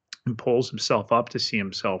and pulls himself up to see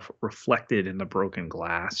himself reflected in the broken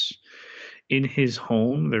glass. In his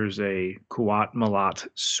home, there's a Qowat Milat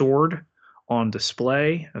sword on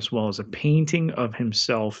display, as well as a painting of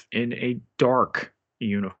himself in a dark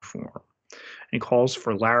uniform. And calls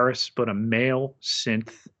for Laris, but a male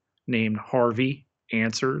synth named Harvey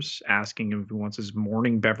answers, asking him if he wants his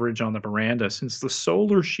morning beverage on the veranda, since the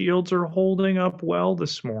solar shields are holding up well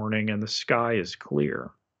this morning and the sky is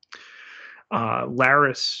clear.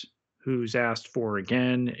 Laris, who's asked for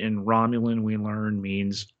again in Romulan, we learn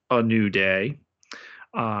means a new day.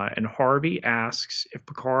 And Harvey asks if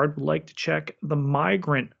Picard would like to check the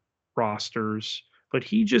migrant rosters, but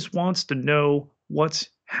he just wants to know what's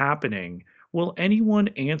happening. Will anyone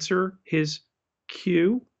answer his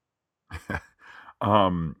Q?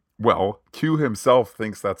 Well, Q himself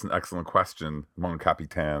thinks that's an excellent question, Mon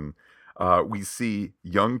Capitan. We see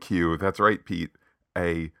young Q, that's right, Pete,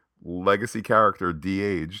 a legacy character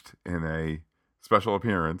de-aged in a special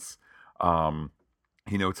appearance.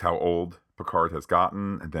 He notes how old Picard has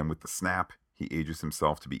gotten, and then with the snap, he ages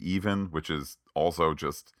himself to be even, which is also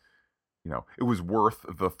just, it was worth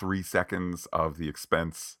the 3 seconds of the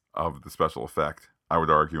expense of the special effect, I would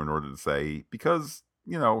argue, in order to say, because,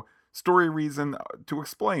 story reason to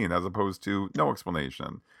explain as opposed to no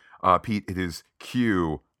explanation. Pete, it is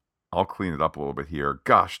Q. I'll clean it up a little bit here.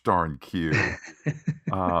 Gosh darn Q.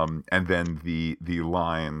 And then the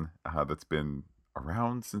line that's been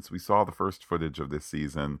around since we saw the first footage of this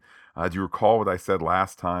season. Do you recall what I said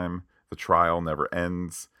last time? The trial never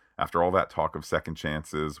ends. After all that talk of second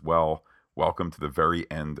chances, well, welcome to the very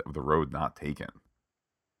end of the road not taken.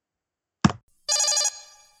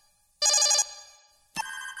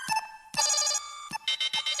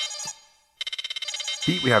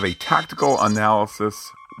 Pete, we have a tactical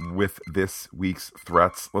analysis with this week's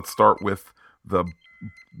threats. Let's start with the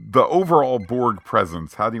overall Borg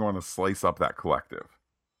presence. How do you want to slice up that collective?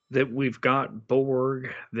 that we've got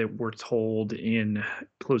Borg that we're told in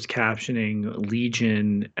closed captioning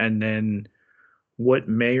Legion, and then what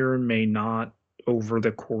may or may not over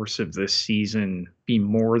the course of this season be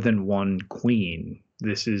more than one queen.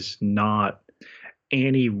 This is not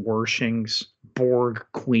Annie Wershing's Borg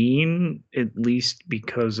queen, at least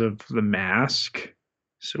because of the mask.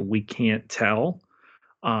 So we can't tell.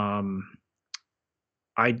 Um,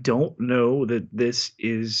 I don't know that this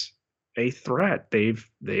is a threat.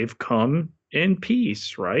 They've come in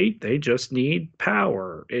peace, right? They just need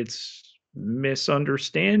power. It's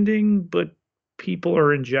misunderstanding, but people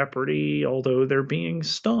are in jeopardy, although they're being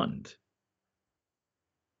stunned.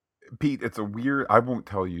 Pete, it's a weird. I won't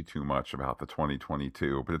tell you too much about the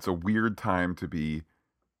 2022, but it's a weird time to be.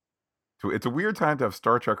 So it's a weird time to have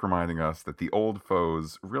Star Trek reminding us that the old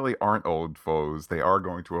foes really aren't old foes. They are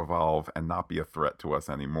going to evolve and not be a threat to us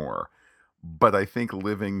anymore. But I think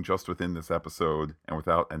living just within this episode and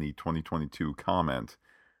without any 2022 comment,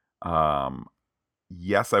 um,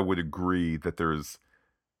 yes, I would agree that there's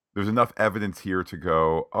enough evidence here to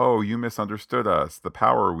go, oh, you misunderstood us. The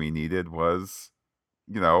power we needed was,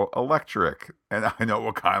 electric. And I know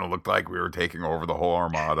what kind of looked like we were taking over the whole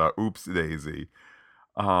armada. Oops, daisy.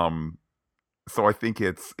 Um, so I think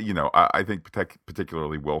it's, I think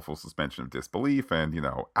particularly willful suspension of disbelief and,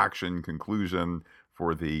 action conclusion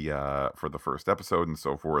for the first episode and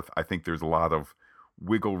so forth. I think there's a lot of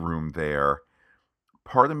wiggle room there.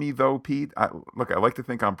 Part of me, though, Pete, look, I like to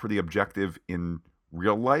think I'm pretty objective in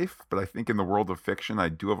real life, but I think in the world of fiction, I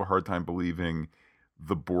do have a hard time believing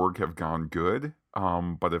the Borg have gone good.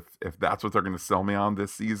 But if that's what they're going to sell me on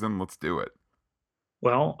this season, let's do it.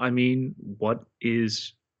 Well, I mean, what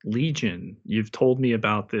is Legion? You've told me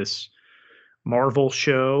about this Marvel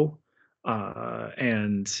show,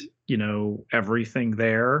 and everything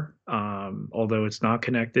there. Although it's not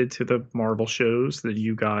connected to the Marvel shows that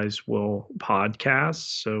you guys will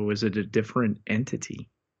podcast, so is it a different entity?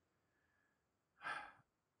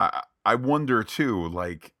 I wonder too,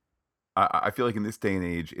 like, I feel like in this day and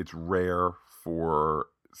age, it's rare for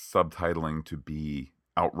subtitling to be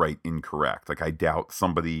outright incorrect. Like, I doubt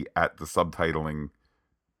somebody at the subtitling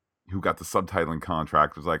who got the subtitling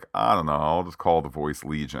contract was like, I don't know, I'll just call the voice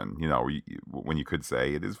Legion, when you could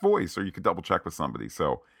say it is voice, or you could double check with somebody.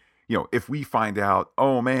 So, if we find out,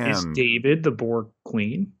 oh Is man, David the Borg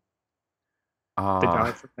Queen? The uh,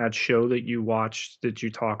 guy from that show that you watched that you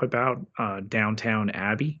talk about, Downtown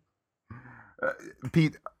Abbey? uh,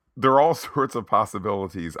 Pete, there are all sorts of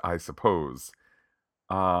possibilities, I suppose.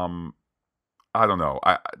 Um, I don't know.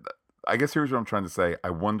 I guess here's what I'm trying to say. I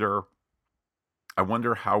wonder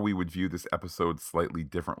how we would view this episode slightly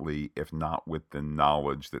differently if not with the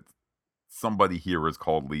knowledge that somebody here is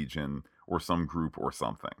called Legion or some group or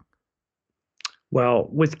something. Well,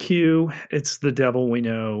 with Q, it's the devil we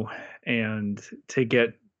know, and to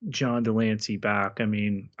get John Delancey back, I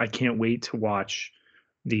mean, I can't wait to watch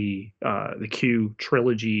the Q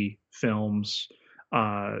trilogy films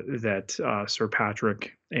that Sir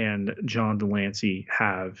Patrick and John Delancey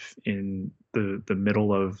have in the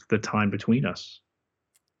middle of the time between us.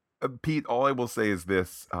 Pete, all I will say is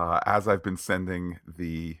this: as I've been sending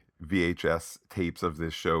the VHS tapes of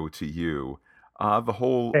this show to you, the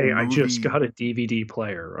whole Hey, I just movie. got a DVD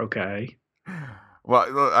player. Okay.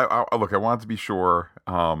 Well, look, I want to be sure.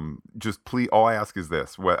 Just please, all I ask is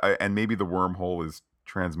this: and maybe the wormhole is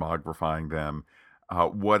transmogrifying them.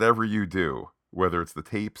 Whatever you do, whether it's the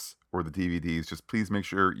tapes or the DVDs, just please make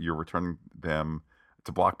sure you're returning them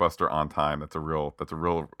to Blockbuster on time. That's a real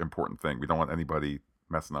important thing. We don't want anybody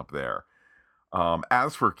messing up there.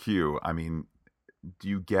 As for Q, I mean, do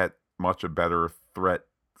you get much a better threat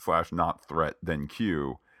slash not threat than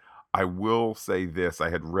Q? I will say this: I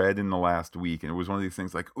had read in the last week, and it was one of these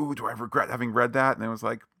things like, "Ooh, do I regret having read that?" And I was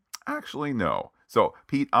like, "Actually, no." So,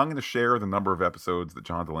 Pete, I'm going to share the number of episodes that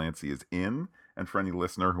John Delancey is in, and for any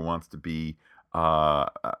listener who wants to be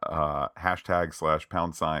hashtag slash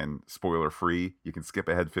pound sign spoiler free, you can skip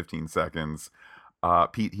ahead 15 seconds.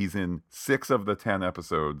 Pete, he's in 6 of the 10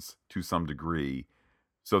 episodes to some degree.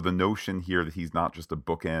 So the notion here that he's not just a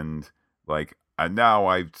bookend, like, and now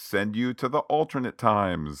I send you to the alternate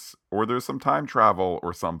times, or there's some time travel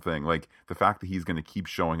or something, like the fact that he's going to keep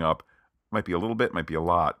showing up might be a little bit, might be a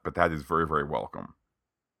lot, but that is very, very welcome.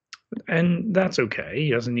 And that's okay.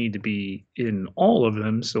 He doesn't need to be in all of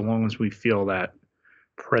them so long as we feel that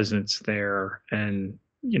presence there. And,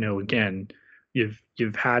 again,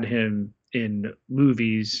 you've had him in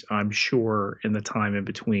movies, I'm sure, in the time in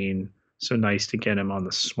between. So nice to get him on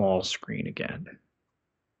the small screen again.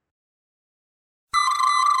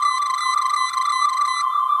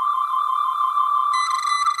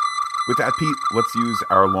 With that, Pete, let's use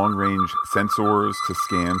our long range sensors to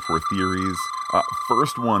scan for theories.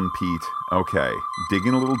 First one, Pete. Okay,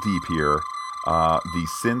 digging a little deep here. The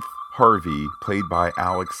synth Harvey, played by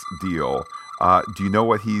Alex Deal. Do you know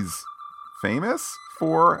what he's famous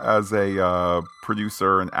for as a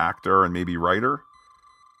producer and actor and maybe writer?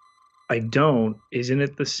 I don't. Isn't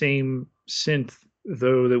it the same synth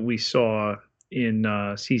though that we saw in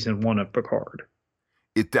season one of Picard?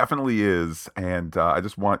 It definitely is. And I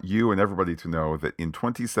just want you and everybody to know that in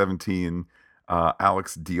 2017,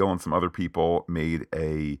 Alex Deal and some other people made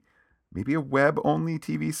a maybe a web only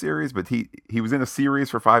TV series, but he was in a series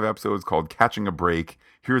for 5 episodes called Catching a Break.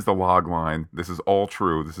 Here's the log line. This is all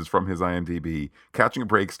true. This is from his IMDb. Catching a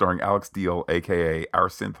Break, starring Alex Deal, aka our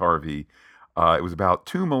Synth Harvey. It was about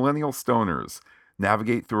two millennial stoners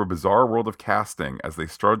navigate through a bizarre world of casting as they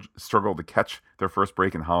struggle to catch their first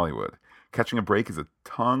break in Hollywood. Catching a Break is a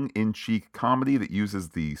tongue-in-cheek comedy that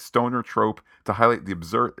uses the stoner trope to highlight the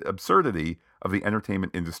absurdity of the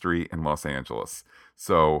entertainment industry in Los Angeles.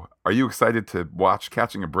 So, are you excited to watch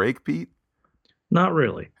Catching a Break, Pete? Not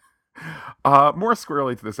really. More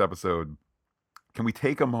squarely to this episode, can we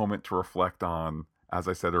take a moment to reflect on, as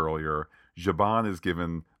I said earlier, Zhaban is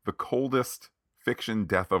given the coldest fiction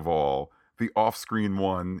death of all, the off-screen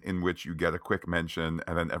one in which you get a quick mention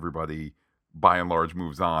and then everybody, by and large,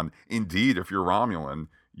 moves on. Indeed, if you're Romulan,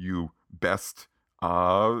 you best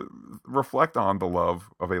reflect on the love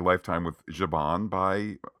of a lifetime with Zhaban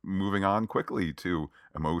by moving on quickly to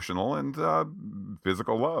emotional and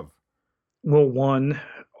physical love. Well, one,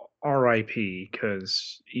 RIP,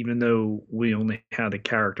 because even though we only had the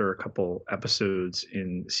character a couple episodes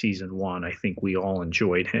in season one, I think we all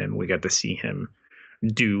enjoyed him. We got to see him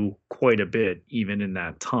do quite a bit even in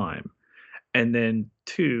that time. And then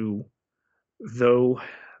two, though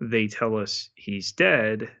they tell us he's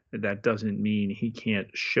dead, that doesn't mean he can't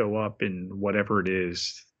show up in whatever it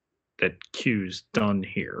is that Q's done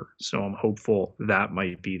here. So I'm hopeful that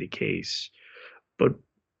might be the case. But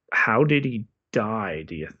how did he die,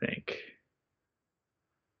 do you think?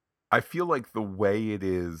 I feel like the way it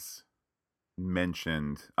is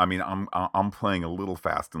mentioned, I mean, I'm playing a little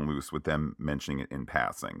fast and loose with them mentioning it in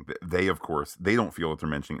passing. They, of course, they don't feel that they're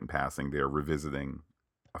mentioning it in passing. They are revisiting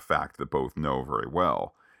a fact that both know very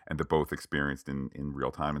well and that both experienced in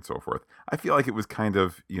real time and so forth. I feel like it was kind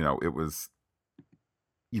of, it was,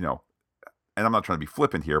 you know, and I'm not trying to be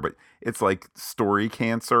flippant here, but it's like story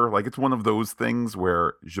cancer. Like it's one of those things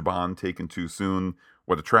where Zhaban taken too soon,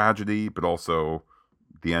 what a tragedy, but also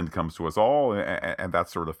the end comes to us all and that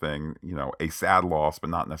sort of thing. A sad loss, but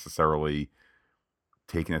not necessarily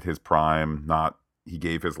taken at his prime. Not he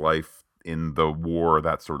gave his life in the war,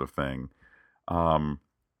 that sort of thing. Um,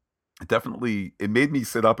 Definitely, it made me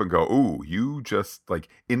sit up and go, "Ooh, you just like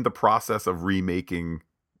in the process of remaking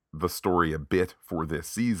the story a bit for this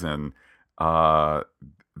season." Uh,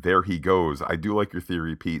 there he goes. I do like your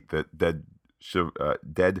theory, Pete, that dead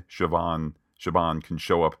Siobhan can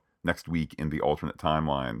show up next week in the alternate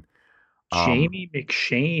timeline. Um, Jamie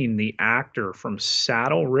McShane, the actor from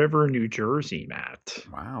Saddle River, New Jersey, Matt.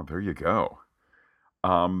 wow, there you go.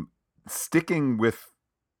 Um, Sticking with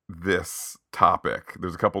this topic,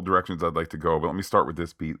 there's a couple directions I'd like to go, but let me start with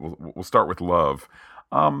this, Pete. We'll start with love.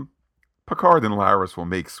 Um, Picard and Laris will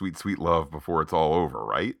make sweet, sweet love before it's all over,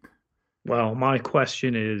 right? Well, my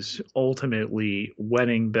question is ultimately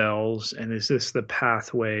wedding bells, and is this the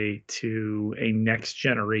pathway to a next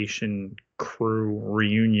generation crew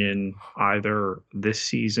reunion either this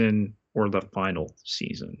season or the final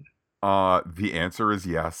season? The answer is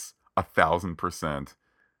yes, 1,000%.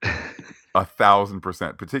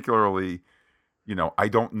 1,000%. Particularly, I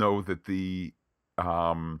don't know that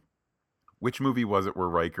um, which movie was it where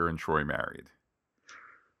Riker and Troy married?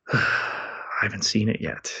 I haven't seen it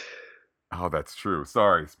yet. Oh, that's true.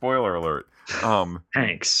 Sorry, spoiler alert.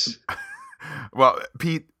 Thanks. Well,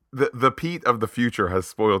 Pete, the Pete of the future has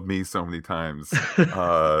spoiled me so many times.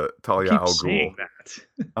 Talia Keep al Ghul. saying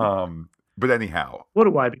that. But anyhow, What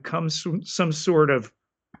do I become, some sort of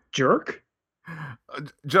jerk?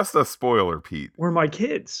 just a spoiler, Pete. Or my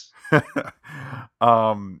kids?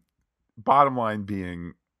 um, Bottom line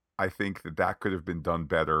being, I think that could have been done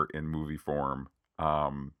better in movie form.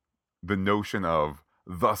 The notion of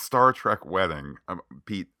the Star Trek wedding,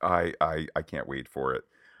 Pete, I can't wait for it.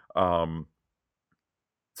 Um,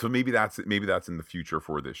 so maybe that's in the future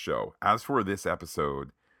for this show. As for this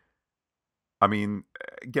episode, I mean,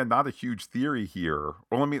 again, not a huge theory here.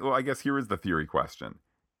 Well, I guess here is the theory question.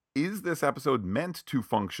 Is this episode meant to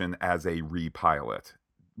function as a repilot?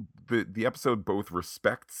 The episode both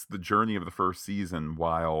respects the journey of the first season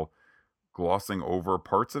while glossing over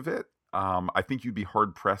parts of it. I think you'd be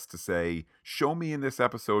hard pressed to say, show me in this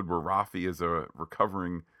episode where Rafi is a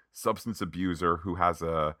recovering substance abuser who has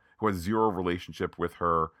zero relationship with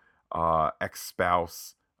her ex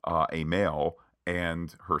spouse, a male,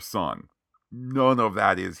 and her son. None of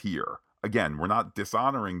that is here. Again, we're not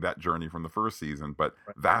dishonoring that journey from the first season, but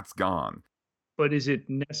Right. that's gone. But is it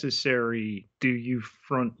necessary? Do you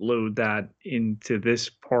front load that into this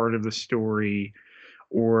part of the story,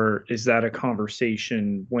 or is that a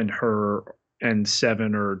conversation when her and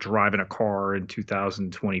Seven are driving a car in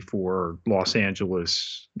 2024 Los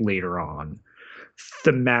Angeles later on?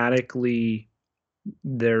 Thematically,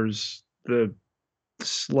 there's the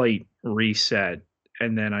slight reset,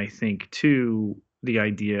 and then I think too the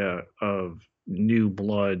idea of new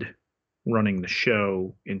blood running the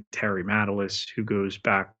show in Terry Matalis, who goes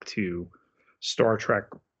back to Star Trek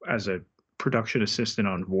as a production assistant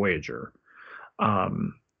on Voyager.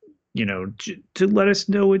 Um, to let us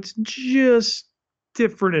know it's just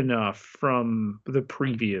different enough from the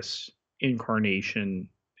previous incarnation.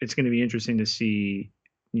 It's going to be interesting to see.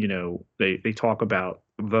 They talk about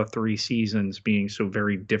the three seasons being so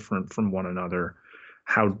very different from one another,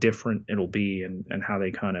 how different it'll be, and how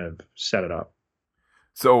they kind of set it up.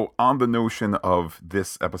 So, on the notion of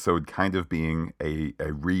this episode kind of being a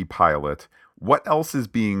repilot, what else is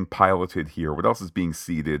being piloted here? What else is being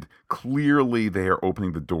seeded? Clearly, they are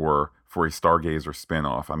opening the door for a Stargazer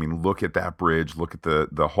spinoff. I mean, look at that bridge, look at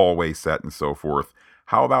the hallway set, and so forth.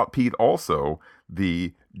 How about Pete? Also,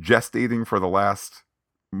 the gestating for the last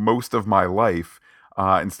most of my life.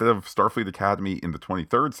 Instead of Starfleet Academy in the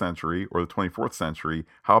 23rd century or the 24th century,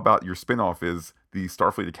 how about your spinoff is the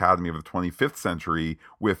Starfleet Academy of the 25th century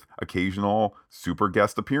with occasional super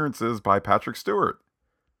guest appearances by Patrick Stewart?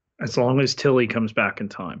 As long as Tilly comes back in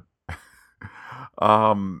time.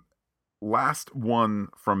 um, Last one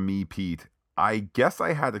from me, Pete. I guess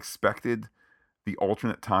I had expected the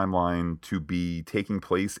alternate timeline to be taking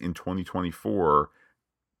place in 2024.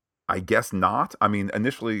 I guess not. I mean,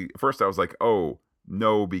 initially, first I was like, oh,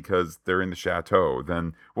 no, because they're in the chateau.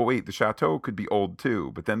 Then, well, wait, the chateau could be old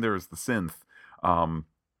too. But then there's the synth, um,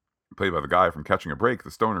 played by the guy from Catching a Break,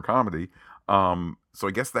 the stoner comedy. So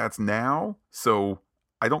I guess that's now. So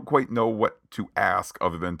I don't quite know what to ask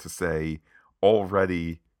other than to say,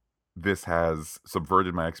 already this has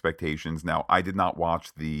subverted my expectations. Now, I did not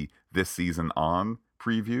watch the this season on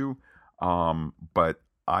preview, but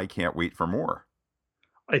I can't wait for more.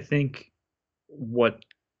 I think what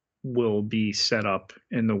will be set up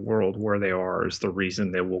in the world where they are is the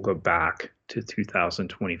reason they will go back to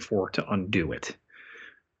 2024 to undo it.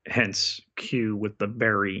 Hence, Q with the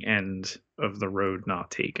very end of the road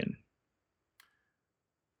not taken.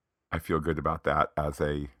 I feel good about that as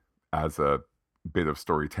a bit of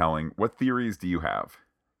storytelling. What theories do you have?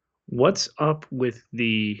 What's up with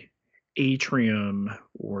the atrium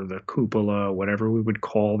or the cupola, whatever we would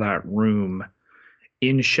call that room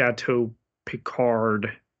in Chateau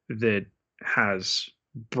Picard that has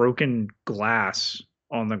broken glass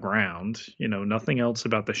on the ground? Nothing else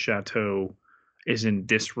about the chateau is in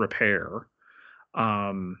disrepair.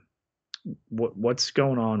 Um, what's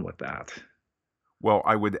going on with that? Well,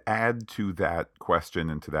 I would add to that question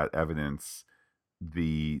and to that evidence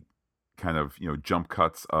the kind of, jump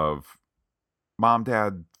cuts of mom,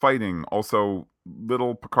 dad fighting, also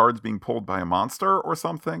little Picard's being pulled by a monster or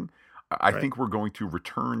something. I Right. think we're going to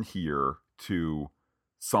return here to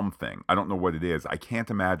something. I don't know what it is. I can't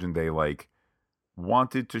imagine they like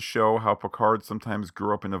wanted to show how Picard sometimes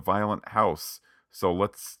grew up in a violent house. So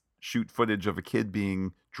let's shoot footage of a kid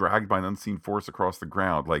being dragged by an unseen force across the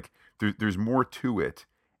ground. Like there's more to it.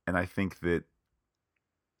 And I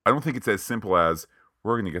don't think it's as simple as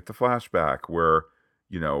we're going to get the flashback where,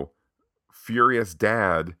 you know, furious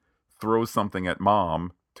dad throws something at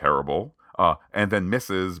mom, terrible, and then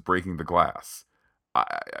misses breaking the glass. I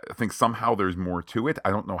think somehow there's more to it.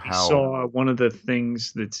 I don't know I how. saw one of the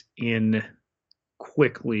things that's in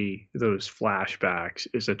quickly those flashbacks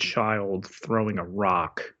is a child throwing a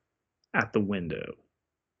rock at the window.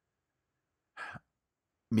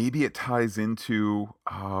 Maybe it ties into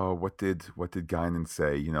what did Guinan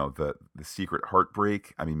say? The secret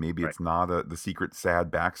heartbreak. I mean, maybe Right. it's not the secret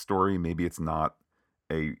sad backstory. Maybe it's not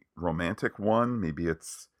a romantic one. Maybe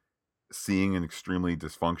it's seeing an extremely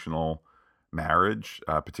dysfunctional marriage,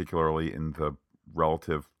 particularly in the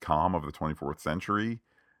relative calm of the 24th century.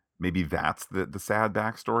 Maybe that's the sad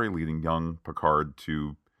backstory, leading young Picard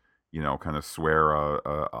to, kind of swear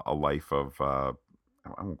a life of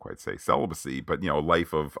I won't quite say celibacy, but a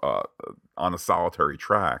life of on a solitary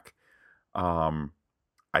track. Um,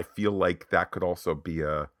 I feel like that could also be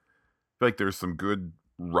I feel like there's some good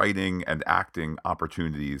writing and acting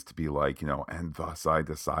opportunities to be like, and thus I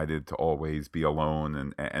decided to always be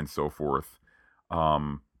alone and so forth.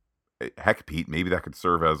 Um, Heck, Pete, maybe that could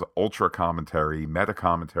serve as ultra commentary, meta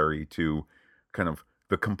commentary to kind of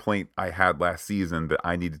the complaint I had last season that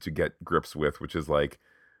I needed to get grips with, which is like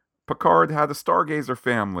Picard had a Stargazer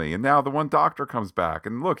family, and now the one Doctor comes back,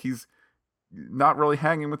 and look, he's not really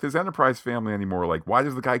hanging with his Enterprise family anymore. Like, why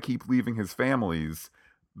does the guy keep leaving his families?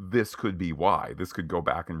 This could be why. This could go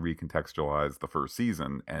back and recontextualize the first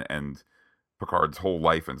season and Picard's whole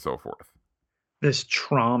life and so forth. This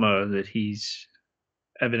trauma that he's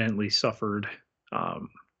evidently suffered um,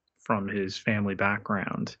 from his family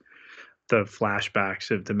background, the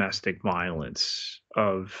flashbacks of domestic violence,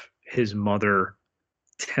 of his mother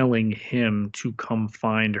telling him to come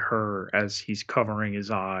find her as he's covering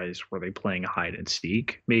his eyes. Were they playing hide and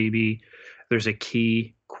seek? Maybe there's a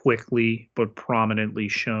key quickly but prominently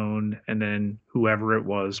shown, and then whoever it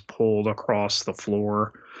was pulled across the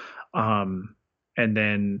floor. Um, and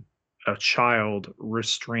then a child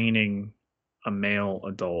restraining a male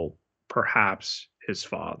adult, perhaps his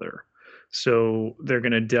father. So they're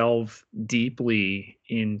going to delve deeply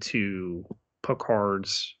into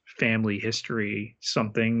Picard's family history,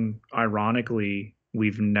 something ironically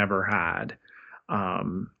we've never had.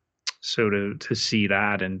 Um, so to see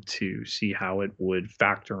that and to see how it would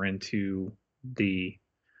factor into the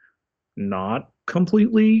not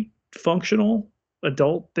completely functional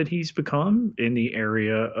adult that he's become in the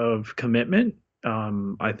area of commitment,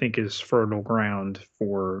 I think is fertile ground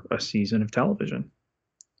for a season of television.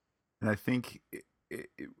 And I think,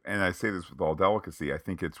 and I say this with all delicacy, I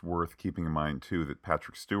think it's worth keeping in mind too that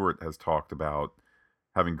Patrick Stewart has talked about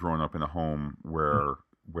having grown up in a home where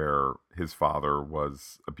his father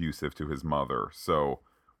was abusive to his mother. So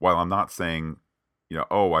while I'm not saying,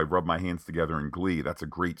 oh, I rub my hands together in glee, that's a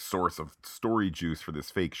great source of story juice for this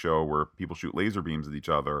fake show where people shoot laser beams at each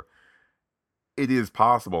other. It is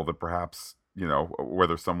possible that perhaps,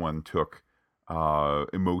 whether someone took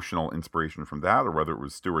emotional inspiration from that or whether it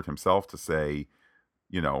was Stewart himself to say,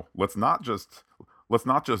 let's not just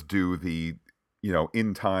do the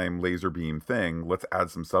in time laser beam thing. Let's add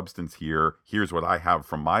some substance here. Here's what I have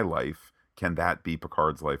from my life. Can that be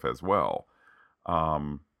Picard's life as well?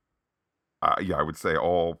 um yeah, I would say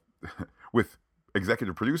all with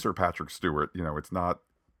executive producer Patrick Stewart, it's not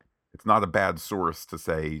a bad source to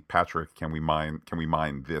say, Patrick, can we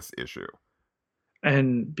mine this issue?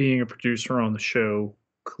 And being a producer on the show,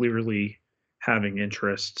 clearly having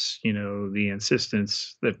interests, the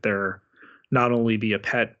insistence that there not only be a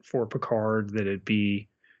pet for Picard, that it be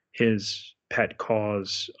his pet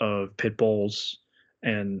cause of pit bulls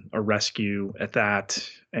and a rescue at that,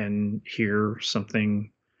 and hear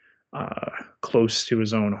something close to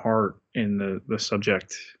his own heart in the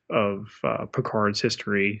subject of Picard's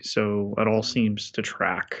history. So it all seems to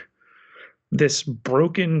track. This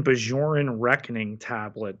broken Bajoran Reckoning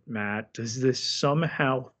tablet, Matt, does this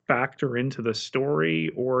somehow factor into the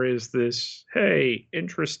story, or is this, hey,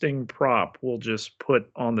 interesting prop we'll just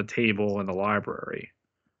put on the table in the library?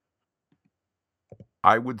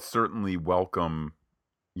 I would certainly welcome,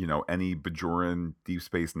 any Bajoran Deep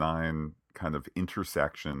Space Nine kind of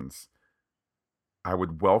intersections. I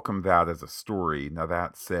would welcome that as a story. Now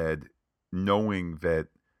that said, knowing that,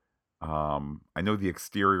 I know the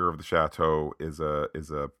exterior of the chateau is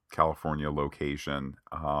a California location.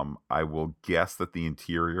 I will guess that the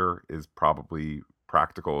interior is probably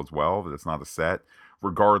practical as well. That it's not a set.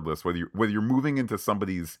 Regardless, whether you're moving into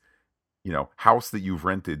somebody's house that you've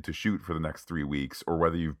rented to shoot for the next 3 weeks, or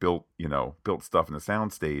whether you've built stuff in a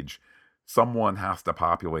soundstage, someone has to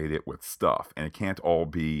populate it with stuff, and it can't all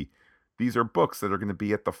be. These are books that are going to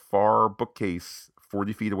be at the far bookcase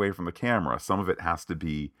 40 feet away from the camera. Some of it has to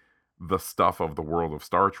be the stuff of the world of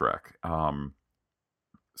Star Trek.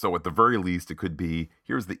 So at the very least, it could be,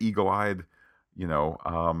 here's the eagle-eyed,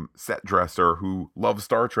 set dresser who loves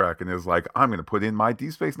Star Trek and is like, I'm going to put in my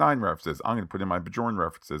Deep Space Nine references. I'm going to put in my Bajoran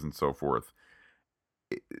references and so forth.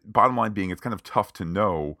 Bottom line being, it's kind of tough to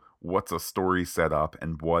know what's a story setup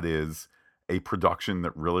and what is a production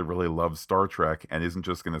that really, really loves Star Trek and isn't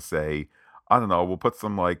just going to say, I don't know, we'll put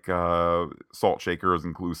some like salt shakers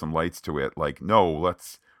and glue some lights to it. Like, no,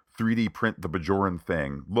 let's 3D print the Bajoran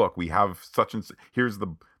thing. Look, we have such and here's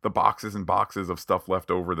the boxes and boxes of stuff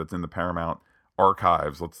left over that's in the Paramount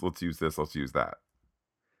archives. Let's use this. Let's use that.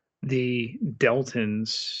 The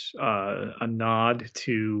Deltons, a nod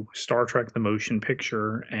to Star Trek the Motion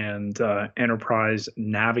Picture and Enterprise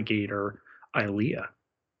Navigator Ilea.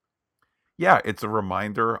 Yeah, it's a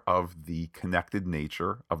reminder of the connected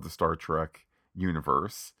nature of the Star Trek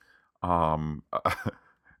universe. Um,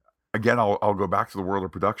 again, I'll go back to the world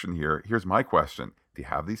of production here. Here's my question: do you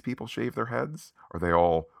have these people shave their heads? Are they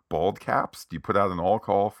all bald caps? Do you put out an all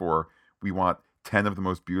call for we want 10 of the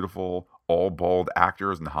most beautiful all bald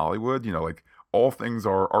actors in Hollywood? Like all things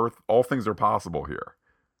are possible here.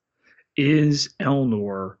 Is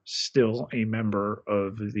Elnor still a member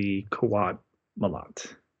of the Kawat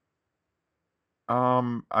Malat?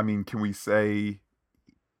 I mean, can we say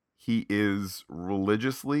he is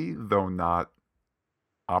religiously, though not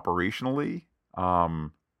operationally?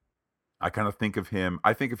 Um, I kind of think of him.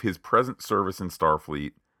 I think of his present service in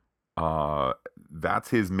Starfleet. Uh, that's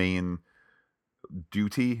his main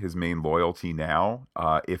duty, his main loyalty now.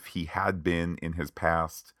 If he had been in his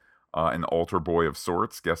past an altar boy of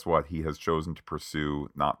sorts, guess what? He has chosen to pursue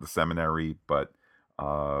not the seminary, but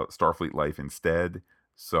Starfleet life instead.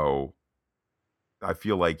 So I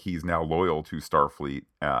feel like he's now loyal to Starfleet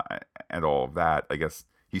and all of that. I guess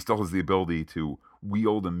he still has the ability to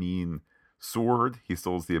wield a mean sword. He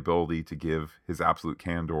still has the ability to give his absolute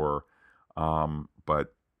candor.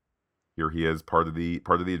 But here he is, part of the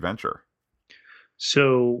adventure.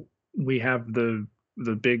 So we have the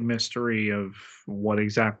big mystery of what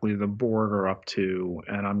exactly the Borg are up to,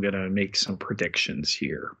 and I'm going to make some predictions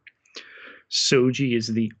here. Soji is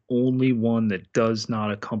the only one that does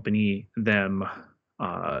not accompany them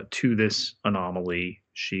to this anomaly.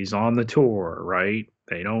 She's on the tour, right?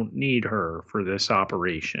 They don't need her for this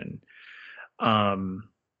operation. Um,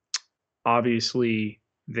 Obviously,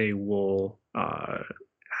 they will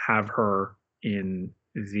have her in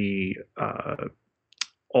the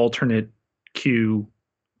alternate Q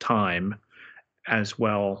time, as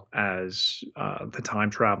well as the time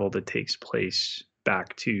travel that takes place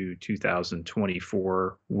back to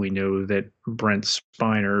 2024. We know that Brent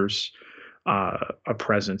Spiner's a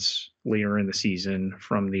presence later in the season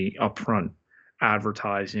from the upfront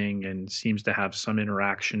advertising and seems to have some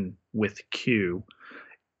interaction with Q.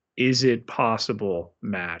 Is it possible,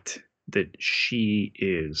 Matt, that she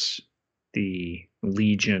is the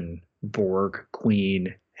Legion Borg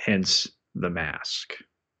Queen, hence the mask?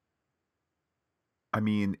 I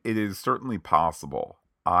mean, it is certainly possible.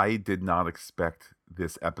 I did not expect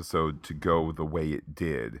this episode to go the way it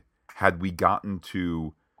did. Had we gotten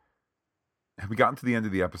to had we gotten to the end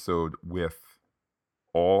of the episode with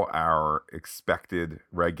all our expected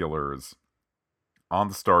regulars on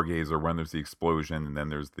the Stargazer when there's the explosion and then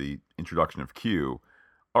there's the introduction of Q,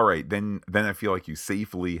 all right, then I feel like you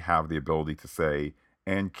safely have the ability to say,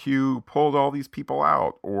 and Q pulled all these people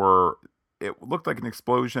out, or it looked like an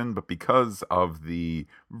explosion, but because of the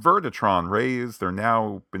Vertitron rays, they're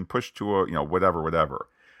now been pushed to a whatever, whatever.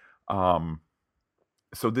 Um,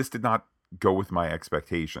 so this did not go with my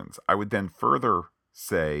expectations. I would then further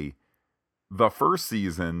say the first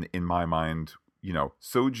season, in my mind,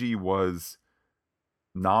 Soji was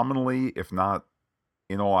nominally, if not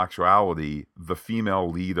in all actuality, the female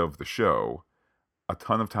lead of the show. A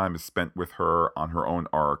ton of time is spent with her on her own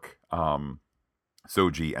arc.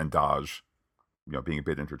 Soji and Daj, being a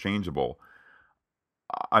bit interchangeable.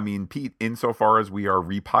 I mean, Pete, insofar as we are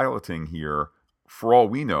repiloting here, for all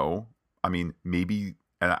we know, I mean, maybe,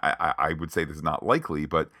 and I would say this is not likely,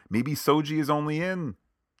 but maybe Soji is only in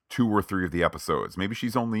 2 or 3 of the episodes. Maybe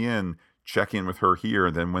she's only in check in with her here,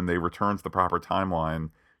 and then when they return to the proper timeline,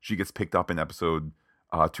 she gets picked up in episode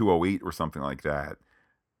 208 or something like that.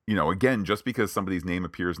 Again, just because somebody's name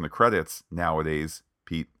appears in the credits nowadays,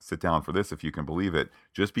 Pete, sit down for this if you can believe it.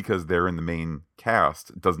 Just because they're in the main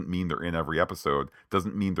cast doesn't mean they're in every episode,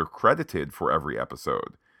 doesn't mean they're credited for every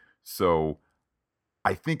episode. So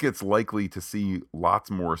I think it's likely to see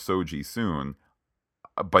lots more Soji soon,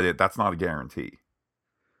 but that's not a guarantee.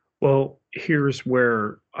 Well, here's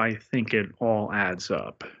where I think it all adds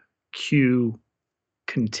up. Q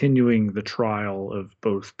continuing the trial of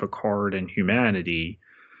both Picard and humanity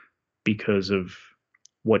because of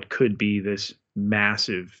what could be this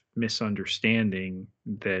massive misunderstanding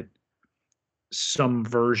that some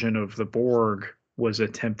version of the Borg was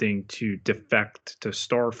attempting to defect to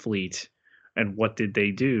Starfleet. And what did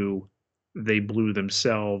they do? They blew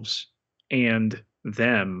themselves and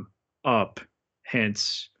them up.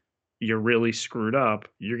 Hence, you're really screwed up.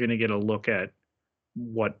 You're going to get a look at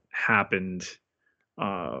what happened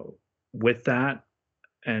uh, with that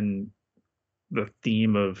and the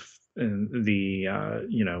theme of and the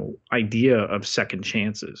idea of second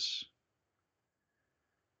chances.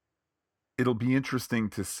 It'll be interesting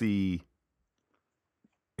to see,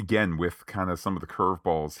 again, with kind of some of the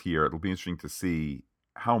curveballs here. It'll be interesting to see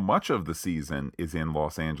how much of the season is in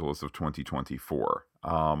Los Angeles of 2024.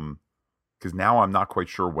 Because now I'm not quite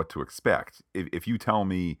sure what to expect. If you tell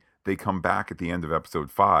me they come back at the end of episode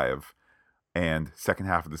 5, and second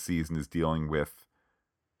half of the season is dealing with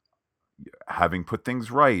having put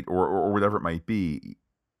things right, or whatever it might be.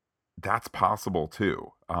 That's possible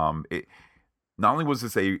too. It not only was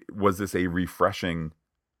this a refreshing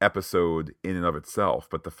episode in and of itself,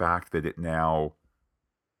 but the fact that it now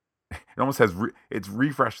it almost has it's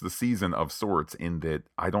refreshed the season of sorts, in that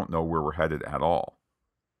I don't know where we're headed at all.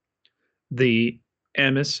 The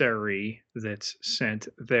emissary that's sent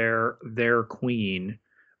their queen,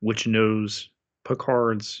 which knows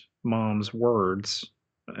Picard's mom's words.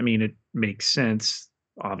 I mean, it makes sense.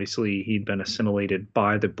 Obviously, he'd been assimilated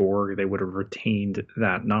by the Borg. They would have retained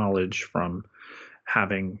that knowledge from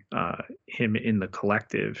having him in the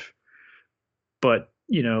collective. But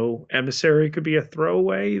emissary could be a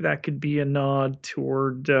throwaway. That could be a nod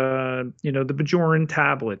toward the Bajoran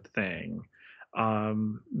tablet thing.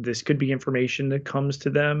 This could be information that comes to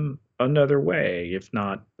them another way, if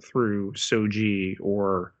not through Soji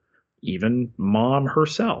or even Mom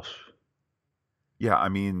herself. Yeah, I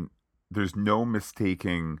mean, there's no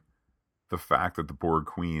mistaking the fact that the Borg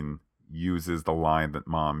Queen uses the line that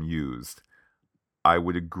Mom used. I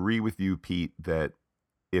would agree with you, Pete, that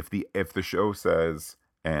if the show says,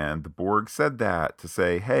 and the Borg said that to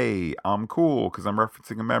say, hey, I'm cool because I'm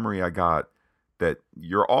referencing a memory I got that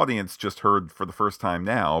your audience just heard for the first time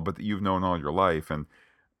now, but that you've known all your life, and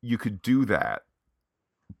you could do that.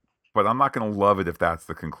 But I'm not going to love it if that's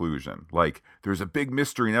the conclusion. Like, there's a big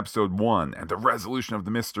mystery in episode 1, and the resolution of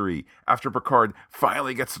the mystery after Picard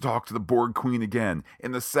finally gets to talk to the Borg Queen again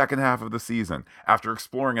in the second half of the season, after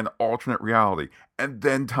exploring an alternate reality, and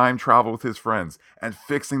then time travel with his friends, and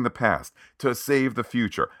fixing the past to save the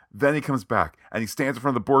future. Then he comes back, and he stands in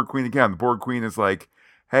front of the Borg Queen again. The Borg Queen is like,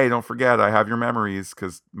 hey, don't forget, I have your memories,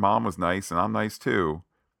 because Mom was nice, and I'm nice too.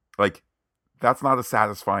 Like, that's not a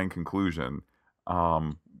satisfying conclusion.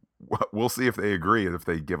 We'll see if they agree and if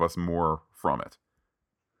they give us more from it.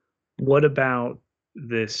 What about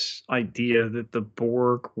this idea that the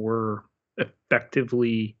Borg were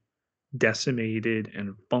effectively decimated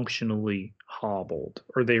and functionally hobbled?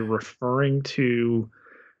 Are they referring to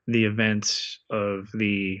the events of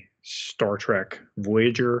the Star Trek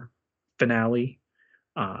Voyager finale,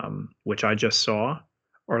 which I just saw?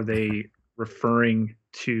 Are they referring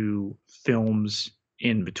to films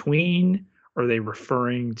in between? Are they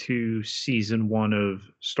referring to season 1 of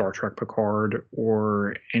Star Trek Picard,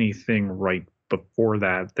 or anything right before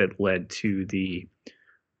that that led to the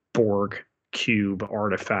Borg cube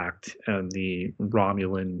artifact and the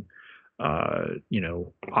Romulan,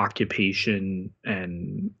 occupation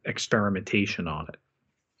and experimentation on it?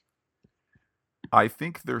 I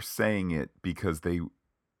think they're saying it because they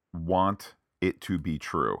want it to be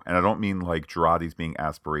true. And I don't mean like Girardi's being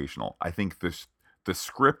aspirational. I think the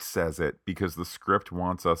script says it because the script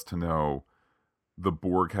wants us to know the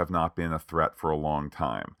Borg have not been a threat for a long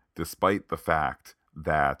time, despite the fact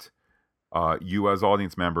that you as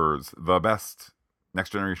audience members, the best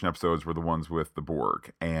Next Generation episodes were the ones with the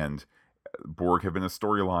Borg. And Borg have been a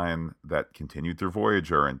storyline that continued through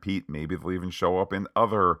Voyager. And Pete, maybe they'll even show up in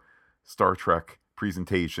other Star Trek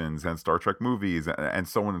presentations and Star Trek movies and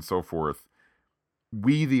so on and so forth.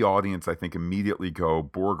 We, the audience, I think, immediately go,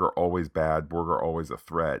 Borg are always bad, Borg are always a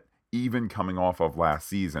threat, even coming off of last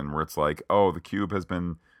season, where it's like, oh, the cube has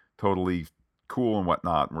been totally cool and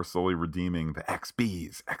whatnot, and we're slowly redeeming the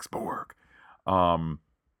XBs, X-Borg. So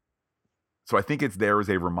I think it's there as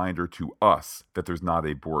a reminder to us that there's not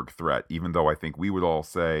a Borg threat, even though I think we would all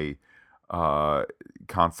say,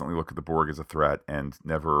 constantly look at the Borg as a threat and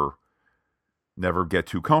never get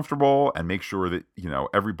too comfortable, and make sure that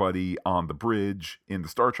everybody on the bridge in the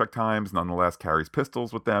Star Trek times nonetheless carries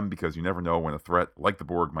pistols with them, because you never know when a threat like the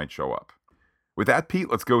Borg might show up. With that, Pete,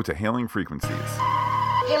 let's go to hailing frequencies.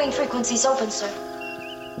 Hailing frequencies open, sir.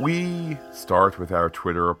 We start with our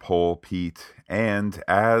Twitter poll, Pete, and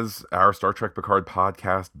as our Star Trek Picard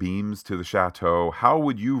podcast beams to the chateau, how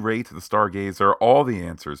would you rate the Stargazer? All the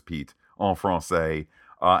answers, Pete, en français.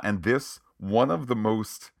 And this, one of the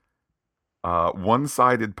most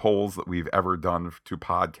one-sided polls that we've ever done to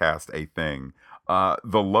podcast a thing.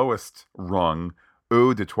 The lowest rung,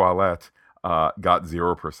 Eau de Toilette, got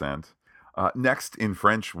 0%. Next in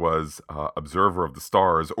French was Observer of the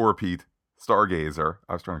Stars, or Pete, Stargazer.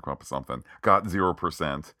 I was trying to come up with something. Got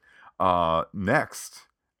 0%. Next,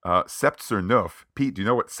 Sept sur Neuf. Pete, do you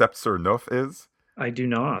know what Sept sur Neuf is? I do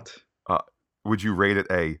not. Would you rate it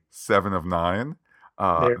a 7 of 9?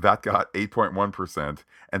 That got 8.1%.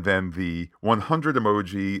 And then the 100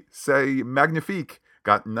 emoji, say magnifique,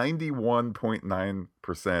 got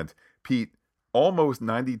 91.9%. Pete, almost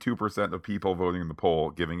 92% of people voting in the poll,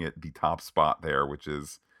 giving it the top spot there, which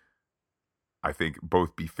is I think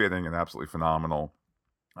both befitting and absolutely phenomenal.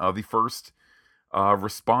 The first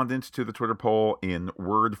respondent to the Twitter poll in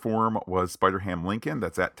word form was Spider-Ham Lincoln.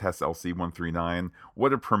 That's at TessLC139.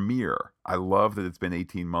 What a premiere. I love that it's been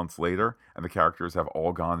 18 months later and the characters have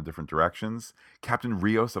all gone in different directions. Captain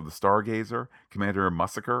Rios of the Stargazer, Commander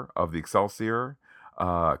Mussaker of the Excelsior,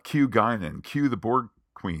 Q Guinan, Q the Borg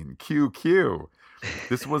Queen, Q.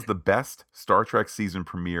 This was the best Star Trek season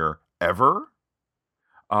premiere ever.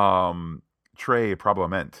 Trey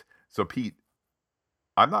Probablement. So, Pete,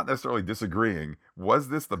 I'm not necessarily disagreeing. Was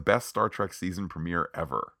this the best Star Trek season premiere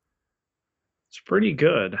ever? It's pretty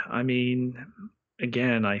good. I mean,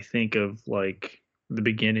 again, I think of like the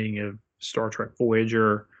beginning of Star Trek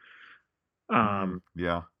Voyager.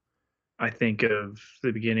 Yeah. I think of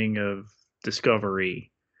the beginning of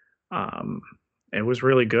Discovery. Um, it was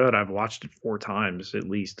really good. I've watched it 4 times at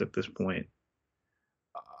least at this point.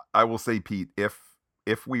 I will say, Pete,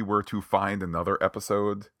 if we were to find another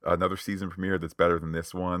episode, another season premiere that's better than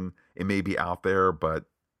this one, it may be out there, but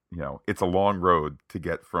it's a long road to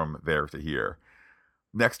get from there to here.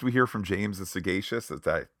 Next, we hear from James the Sagacious. It's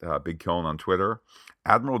that Big Kiln on Twitter.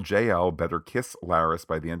 Admiral JL better kiss Laris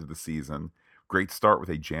by the end of the season. Great start with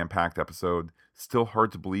a jam-packed episode. Still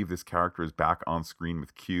hard to believe this character is back on screen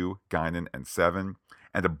with Q, Guinan, and Seven.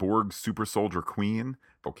 And a Borg super soldier queen,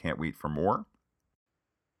 but can't wait for more.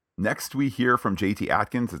 Next, we hear from JT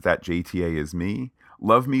Atkins. It's that JTA is me.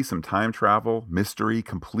 Love me some time travel, mystery,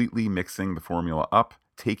 completely mixing the formula up,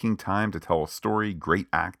 taking time to tell a story, great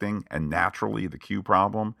acting, and naturally the Q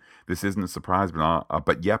problem. This isn't a surprise,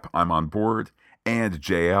 but yep, I'm on board. And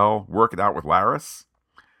JL, work it out with Laris.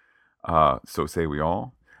 So say we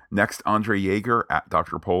all. Next, Andre Yeager at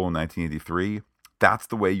Dr. Pole in 1983. That's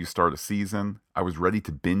the way you start a season. I was ready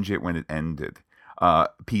to binge it when it ended.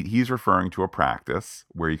 Pete, he's referring to a practice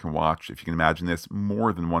where you can watch, if you can imagine this,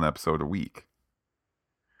 more than one episode a week.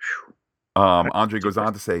 Andre goes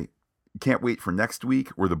on to say, can't wait for next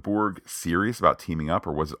week. Were the Borg serious about teaming up,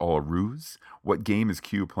 or was it all a ruse? What game is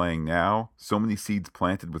Q playing now? So many seeds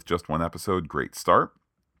planted with just one episode. Great start.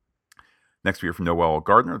 Next, we hear from Noel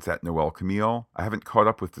Gardner. It's at Noel Camille. I haven't caught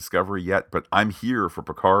up with Discovery yet, but I'm here for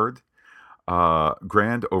Picard.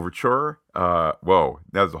 Grand Overture. Whoa,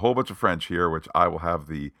 there's a whole bunch of French here, which I will have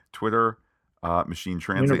the Twitter machine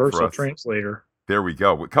translate Universal for us. Translator. There we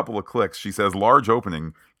go. With a couple of clicks, she says, large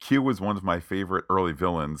opening. Q was one of my favorite early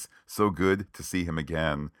villains. So good to see him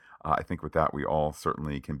again. I think with that, we all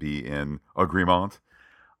certainly can be in agreement.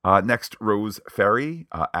 Next, Rose Ferry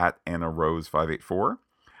at Anna Rose 584.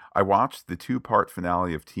 I watched the 2-part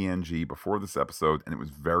finale of TNG before this episode, and it was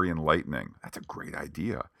very enlightening. That's a great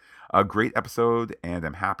idea. A great episode, and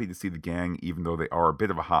I'm happy to see the gang, even though they are a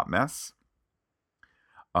bit of a hot mess.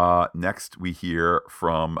 Next, we hear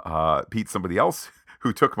from Pete, somebody else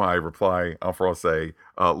who took my reply en français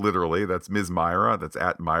literally. That's Ms. Myra. That's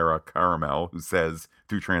at Myra Caramel, who says,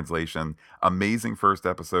 through translation, amazing first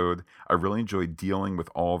episode. I really enjoyed dealing with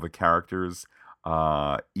all the characters,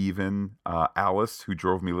 even Alice, who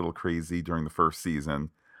drove me a little crazy during the first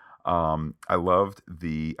season. I loved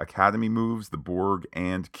the Academy moves, the Borg,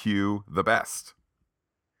 and Q the best.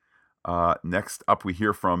 Next up, we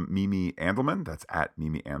hear from Mimi Andelman. That's at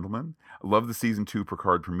Mimi Andelman. I love the season 2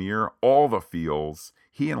 Picard premiere. All the feels.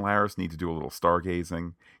 He and Laris need to do a little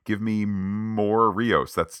stargazing. Give me more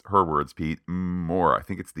Rios. That's her words, Pete. More. I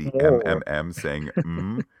think it's the MMM saying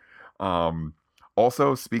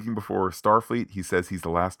Also, speaking before Starfleet, he says he's the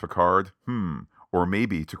last Picard. Or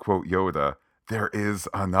maybe, to quote Yoda, there is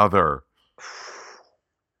another.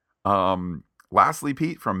 Lastly,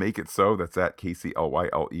 Pete, from Make It So, that's at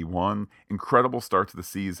KCLYLE1. Incredible start to the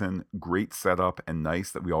season, great setup, and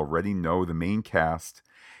nice that we already know the main cast,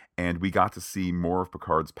 and we got to see more of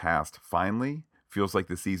Picard's past finally. Feels like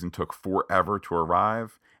the season took forever to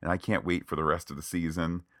arrive, and I can't wait for the rest of the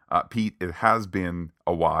season. Pete, it has been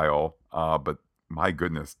a while, but my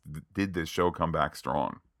goodness, did this show come back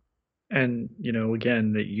strong? And,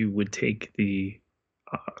 again, that you would take the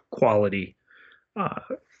quality,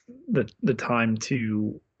 the time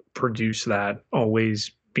to produce that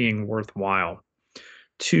always being worthwhile.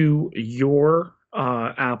 To your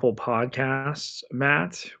Apple Podcasts,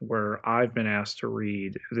 Matt, where I've been asked to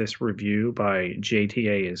read this review by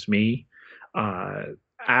JTA is me.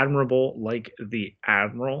 Admirable like the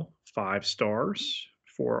Admiral, 5 stars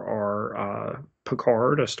for our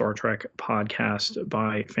Picard, a Star Trek podcast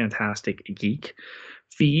by Fantastic Geek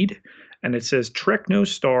feed. And it says, Trek no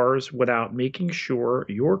stars without making sure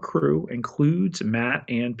your crew includes Matt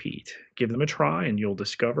and Pete. Give them a try and you'll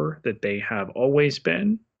discover that they have always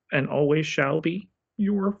been and always shall be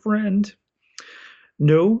your friend.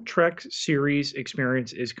 No Trek series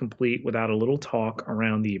experience is complete without a little talk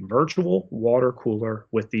around the virtual water cooler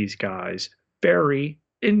with these guys. Very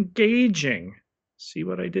engaging. See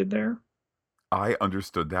what I did there? I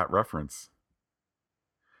understood that reference.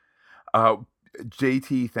 Uh,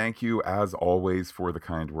 JT, thank you as always for the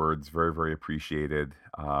kind words. Very, very appreciated.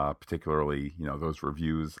 Particularly, those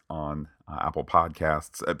reviews on Apple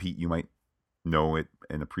Podcasts. Pete, you might know it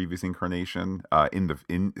in a previous incarnation,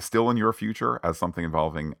 still in your future as something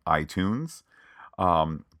involving iTunes.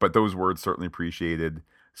 But those words certainly appreciated.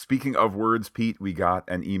 Speaking of words, Pete, we got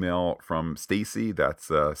an email from Stacy. That's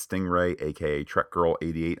Stingray, aka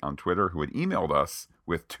TrekGirl88 on Twitter, who had emailed us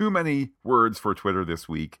with too many words for Twitter this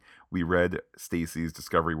week. We read Stacy's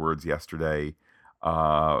Discovery words yesterday.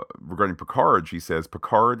 Regarding Picard, she says,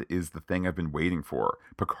 Picard is the thing I've been waiting for.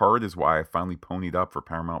 Picard is why I finally ponied up for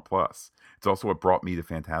Paramount Plus. It's also what brought me to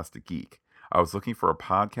Fantastic Geek. I was looking for a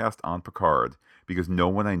podcast on Picard because no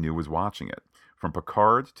one I knew was watching it. From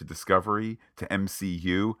Picard to Discovery to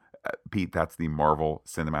MCU, Pete, that's the Marvel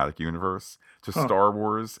Cinematic Universe, to Star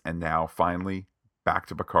Wars, and now finally back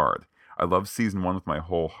to Picard. I love season 1 with my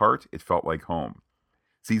whole heart. It felt like home.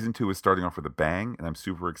 Season 2 is starting off with a bang, and I'm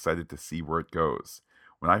super excited to see where it goes.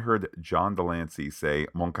 When I heard John Delancey say,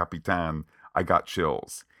 Mon Capitan, I got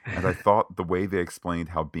chills. And I thought the way they explained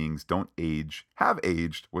how beings don't have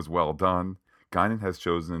aged, was well done. Guinan has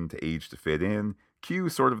chosen to age to fit in. Q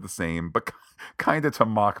sort of the same, but kind of to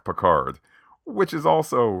mock Picard, which is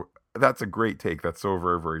also, that's a great take. That's so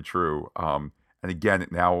very, very true. And again,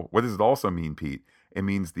 now, what does it also mean, Pete? It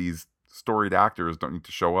means these storied actors don't need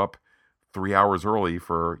to show up 3 hours early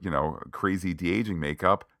for, crazy de-aging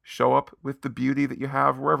makeup. Show up with the beauty that you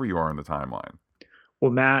have wherever you are in the timeline.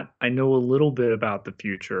 Well, Matt, I know a little bit about the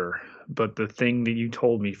future, but the thing that you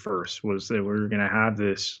told me first was that we were going to have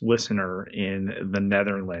this listener in the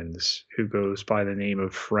Netherlands who goes by the name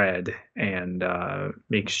of Fred and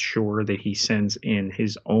makes sure that he sends in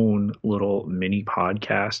his own little mini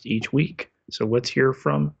podcast each week. So let's hear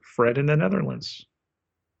from Fred in the Netherlands.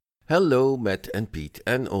 Hello, Matt and Pete,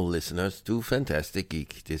 and all listeners to Fantastic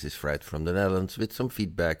Geek. This is Fred from the Netherlands with some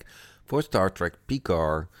feedback for Star Trek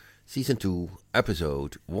Picard Season 2,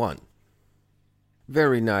 Episode 1.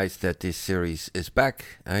 Very nice that this series is back.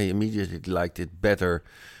 I immediately liked it better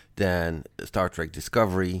than Star Trek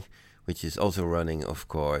Discovery, which is also running, of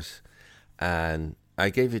course. And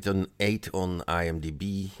I gave it an 8 on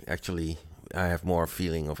IMDb. Actually, I have more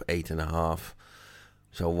feeling of 8.5.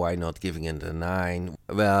 So why not giving it a 9?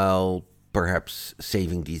 Well, perhaps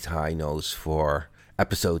saving these high notes for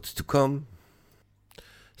episodes to come.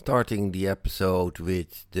 Starting the episode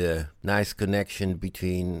with the nice connection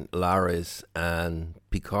between Laris and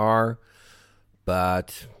Picard,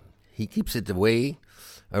 but he keeps it away.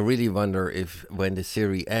 I really wonder if when the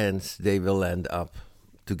series ends, they will end up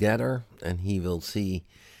together and he will see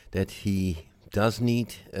that he does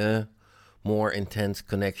need a more intense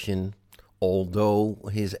connection, although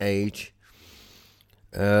his age.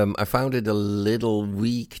 I found it a little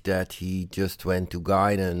weak that he just went to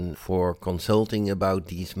Guinan for consulting about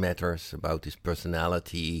these matters, about his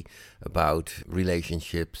personality, about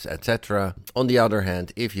relationships, etc. On the other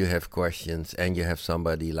hand, if you have questions and you have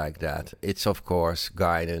somebody like that, it's of course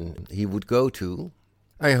Guinan he would go to.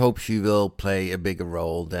 I hope she will play a bigger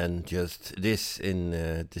role than just this in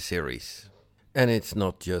the series. And it's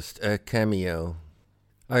not just a cameo.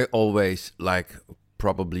 I always, like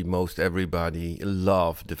probably most everybody,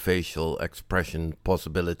 love the facial expression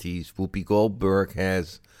possibilities Whoopi Goldberg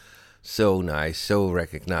has. So nice, so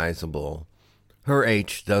recognizable. Her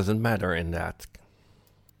age doesn't matter in that.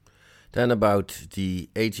 Then about the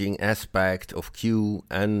aging aspect of Q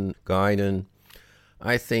and Guinan,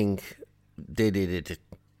 I think they did it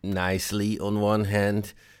nicely on one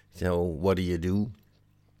hand. So what do?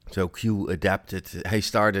 So Q adapted. He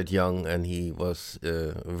started young and he was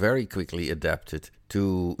very quickly adapted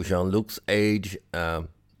to Jean-Luc's age.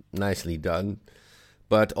 Nicely done.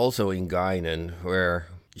 But also in Guinan, where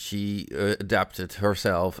she adapted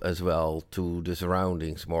herself as well to the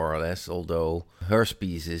surroundings, more or less, although her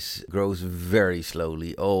species grows very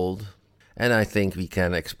slowly old. And I think we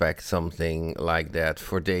can expect something like that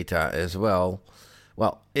for Data as well.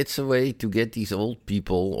 Well, it's a way to get these old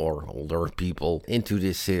people, or older people, into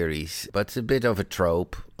this series. But it's a bit of a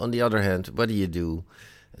trope. On the other hand, what do?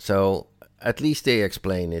 So at least they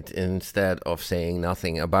explain it instead of saying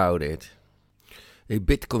nothing about it. A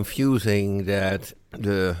bit confusing that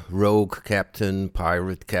the rogue captain,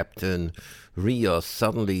 pirate captain, Rios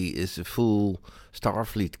suddenly is a full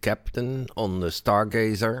Starfleet captain on the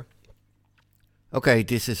Stargazer. Okay,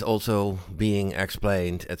 this is also being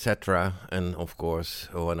explained, etc. And of course,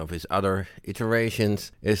 one of his other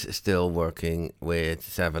iterations is still working with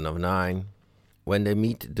 7 of 9. When they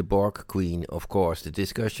meet the Borg Queen, of course, the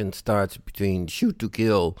discussion starts between shoot to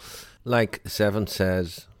kill, like 7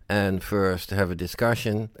 says, and first have a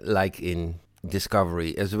discussion, like in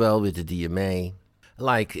Discovery as well with the DMA,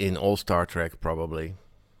 like in all Star Trek probably.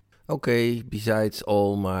 Okay, besides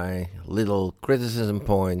all my little criticism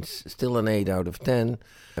points, still an 8 out of 10.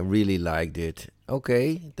 I really liked it.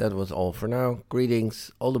 Okay, that was all for now.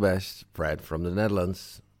 Greetings, all the best, Fred from the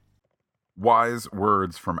Netherlands. Wise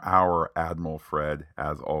words from our Admiral Fred,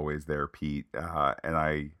 as always there, Pete. And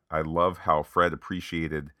I love how Fred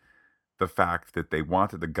appreciated the fact that they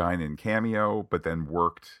wanted the Guinan cameo, but then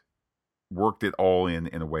worked it all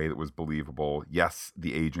in a way that was believable. Yes,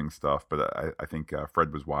 the aging stuff, but I think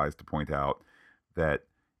Fred was wise to point out that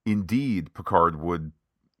indeed Picard would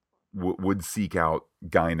seek out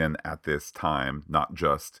Guinan at this time, not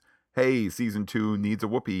just, hey, season 2 needs a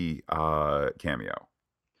Whoopi cameo.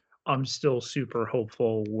 I'm still super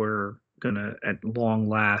hopeful we're gonna at long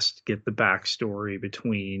last get the backstory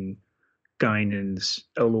between Guinan's,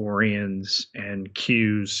 Elorians, and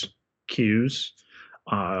Q's.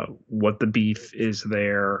 What the beef is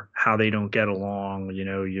there, how they don't get along.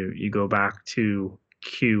 You go back to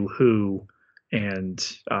Q Who and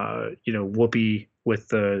Whoopi with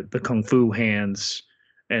the kung fu hands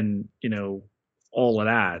and all of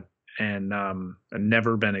that, and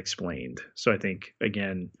never been explained. So I think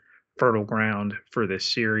again, fertile ground for this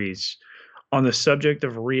series. On the subject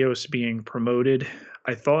of Rios being promoted,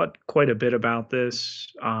 I thought quite a bit about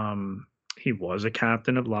this. He was a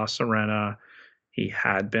captain of La Sirena. He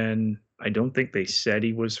had been, I don't think they said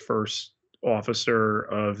he was first officer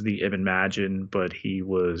of the Ibn Majin, but he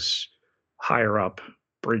was higher up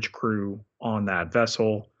bridge crew on that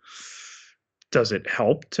vessel. Does it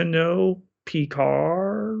help to know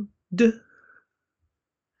Picard?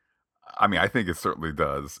 I mean, I think it certainly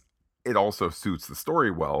does. It also suits the story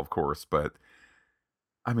well, of course, but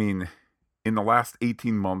I mean, in the last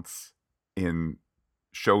 18 months in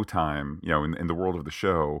Showtime, in the world of the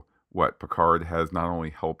show, Picard has not only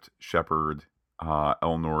helped shepherd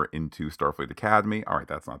Elnor into Starfleet Academy. All right,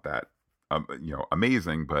 that's not that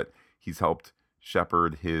amazing, but he's helped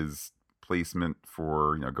shepherd his placement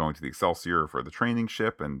for going to the Excelsior for the training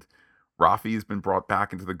ship, and Rafi's been brought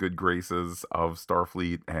back into the good graces of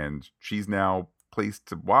Starfleet, and she's now placed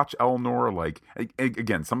to watch Elnor. Like,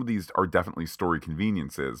 again, some of these are definitely story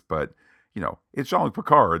conveniences, but it's Jean-Luc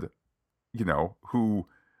Picard, who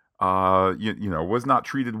was not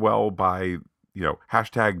treated well by,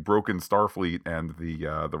 hashtag broken Starfleet and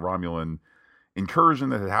the Romulan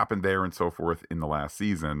incursion that had happened there and so forth in the last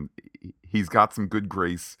season. He's got some good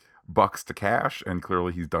grace bucks to cash, and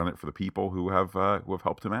clearly he's done it for the people who have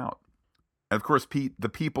helped him out. And of course, Pete, the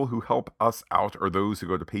people who help us out are those who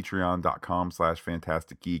go to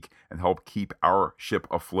patreon.com/fantasticgeek and help keep our ship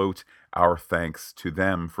afloat. Our thanks to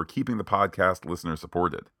them for keeping the podcast listener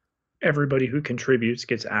supported. Everybody who contributes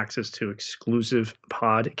gets access to exclusive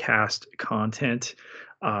podcast content,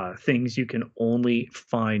 things you can only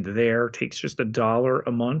find there. It takes just $1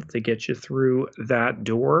 a month to get you through that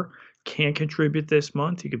door. Can't contribute this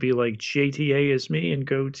month? You could be like JTA is me and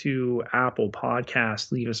go to Apple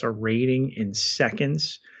Podcasts, leave us a rating in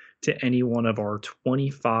seconds to any one of our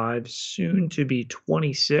 25, soon to be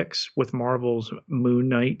 26 with Marvel's Moon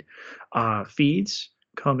Knight feeds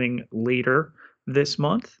coming later this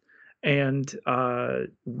month. And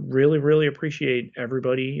really, really appreciate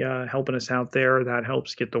everybody helping us out there. That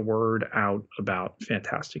helps get the word out about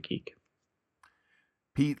Fantastic Geek.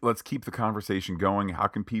 Pete, let's keep the conversation going. How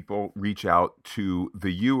can people reach out to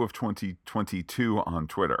the you of 2022 on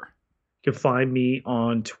Twitter? You can find me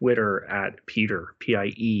on Twitter at Peter,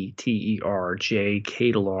 Pieter, J.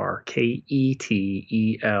 Ketelaar,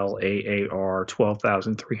 Ketelaar,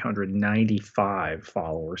 12,395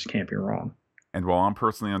 followers. Can't be wrong. And while I'm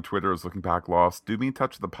personally on Twitter as Looking Back Lost, do be in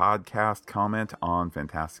touch with the podcast. Comment on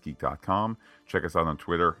fantasticgeek.com. Check us out on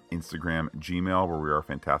Twitter, Instagram, Gmail, where we are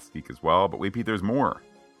Fantastic Geek as well. But wait, Pete, there's more.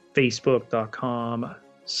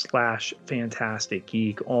 Facebook.com/Fantastic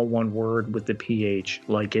Geek, all one word with the PH,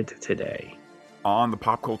 like it today. On the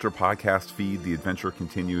Pop Culture Podcast feed, the adventure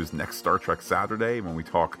continues next Star Trek Saturday when we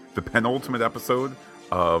talk the penultimate episode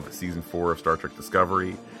of Season 4 of Star Trek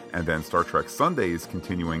Discovery. And then Star Trek Sundays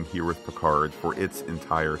continuing here with Picard for its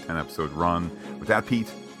entire 10-episode run. With that,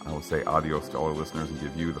 Pete, I will say adios to all our listeners and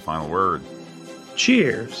give you the final word.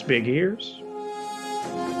 Cheers, big ears.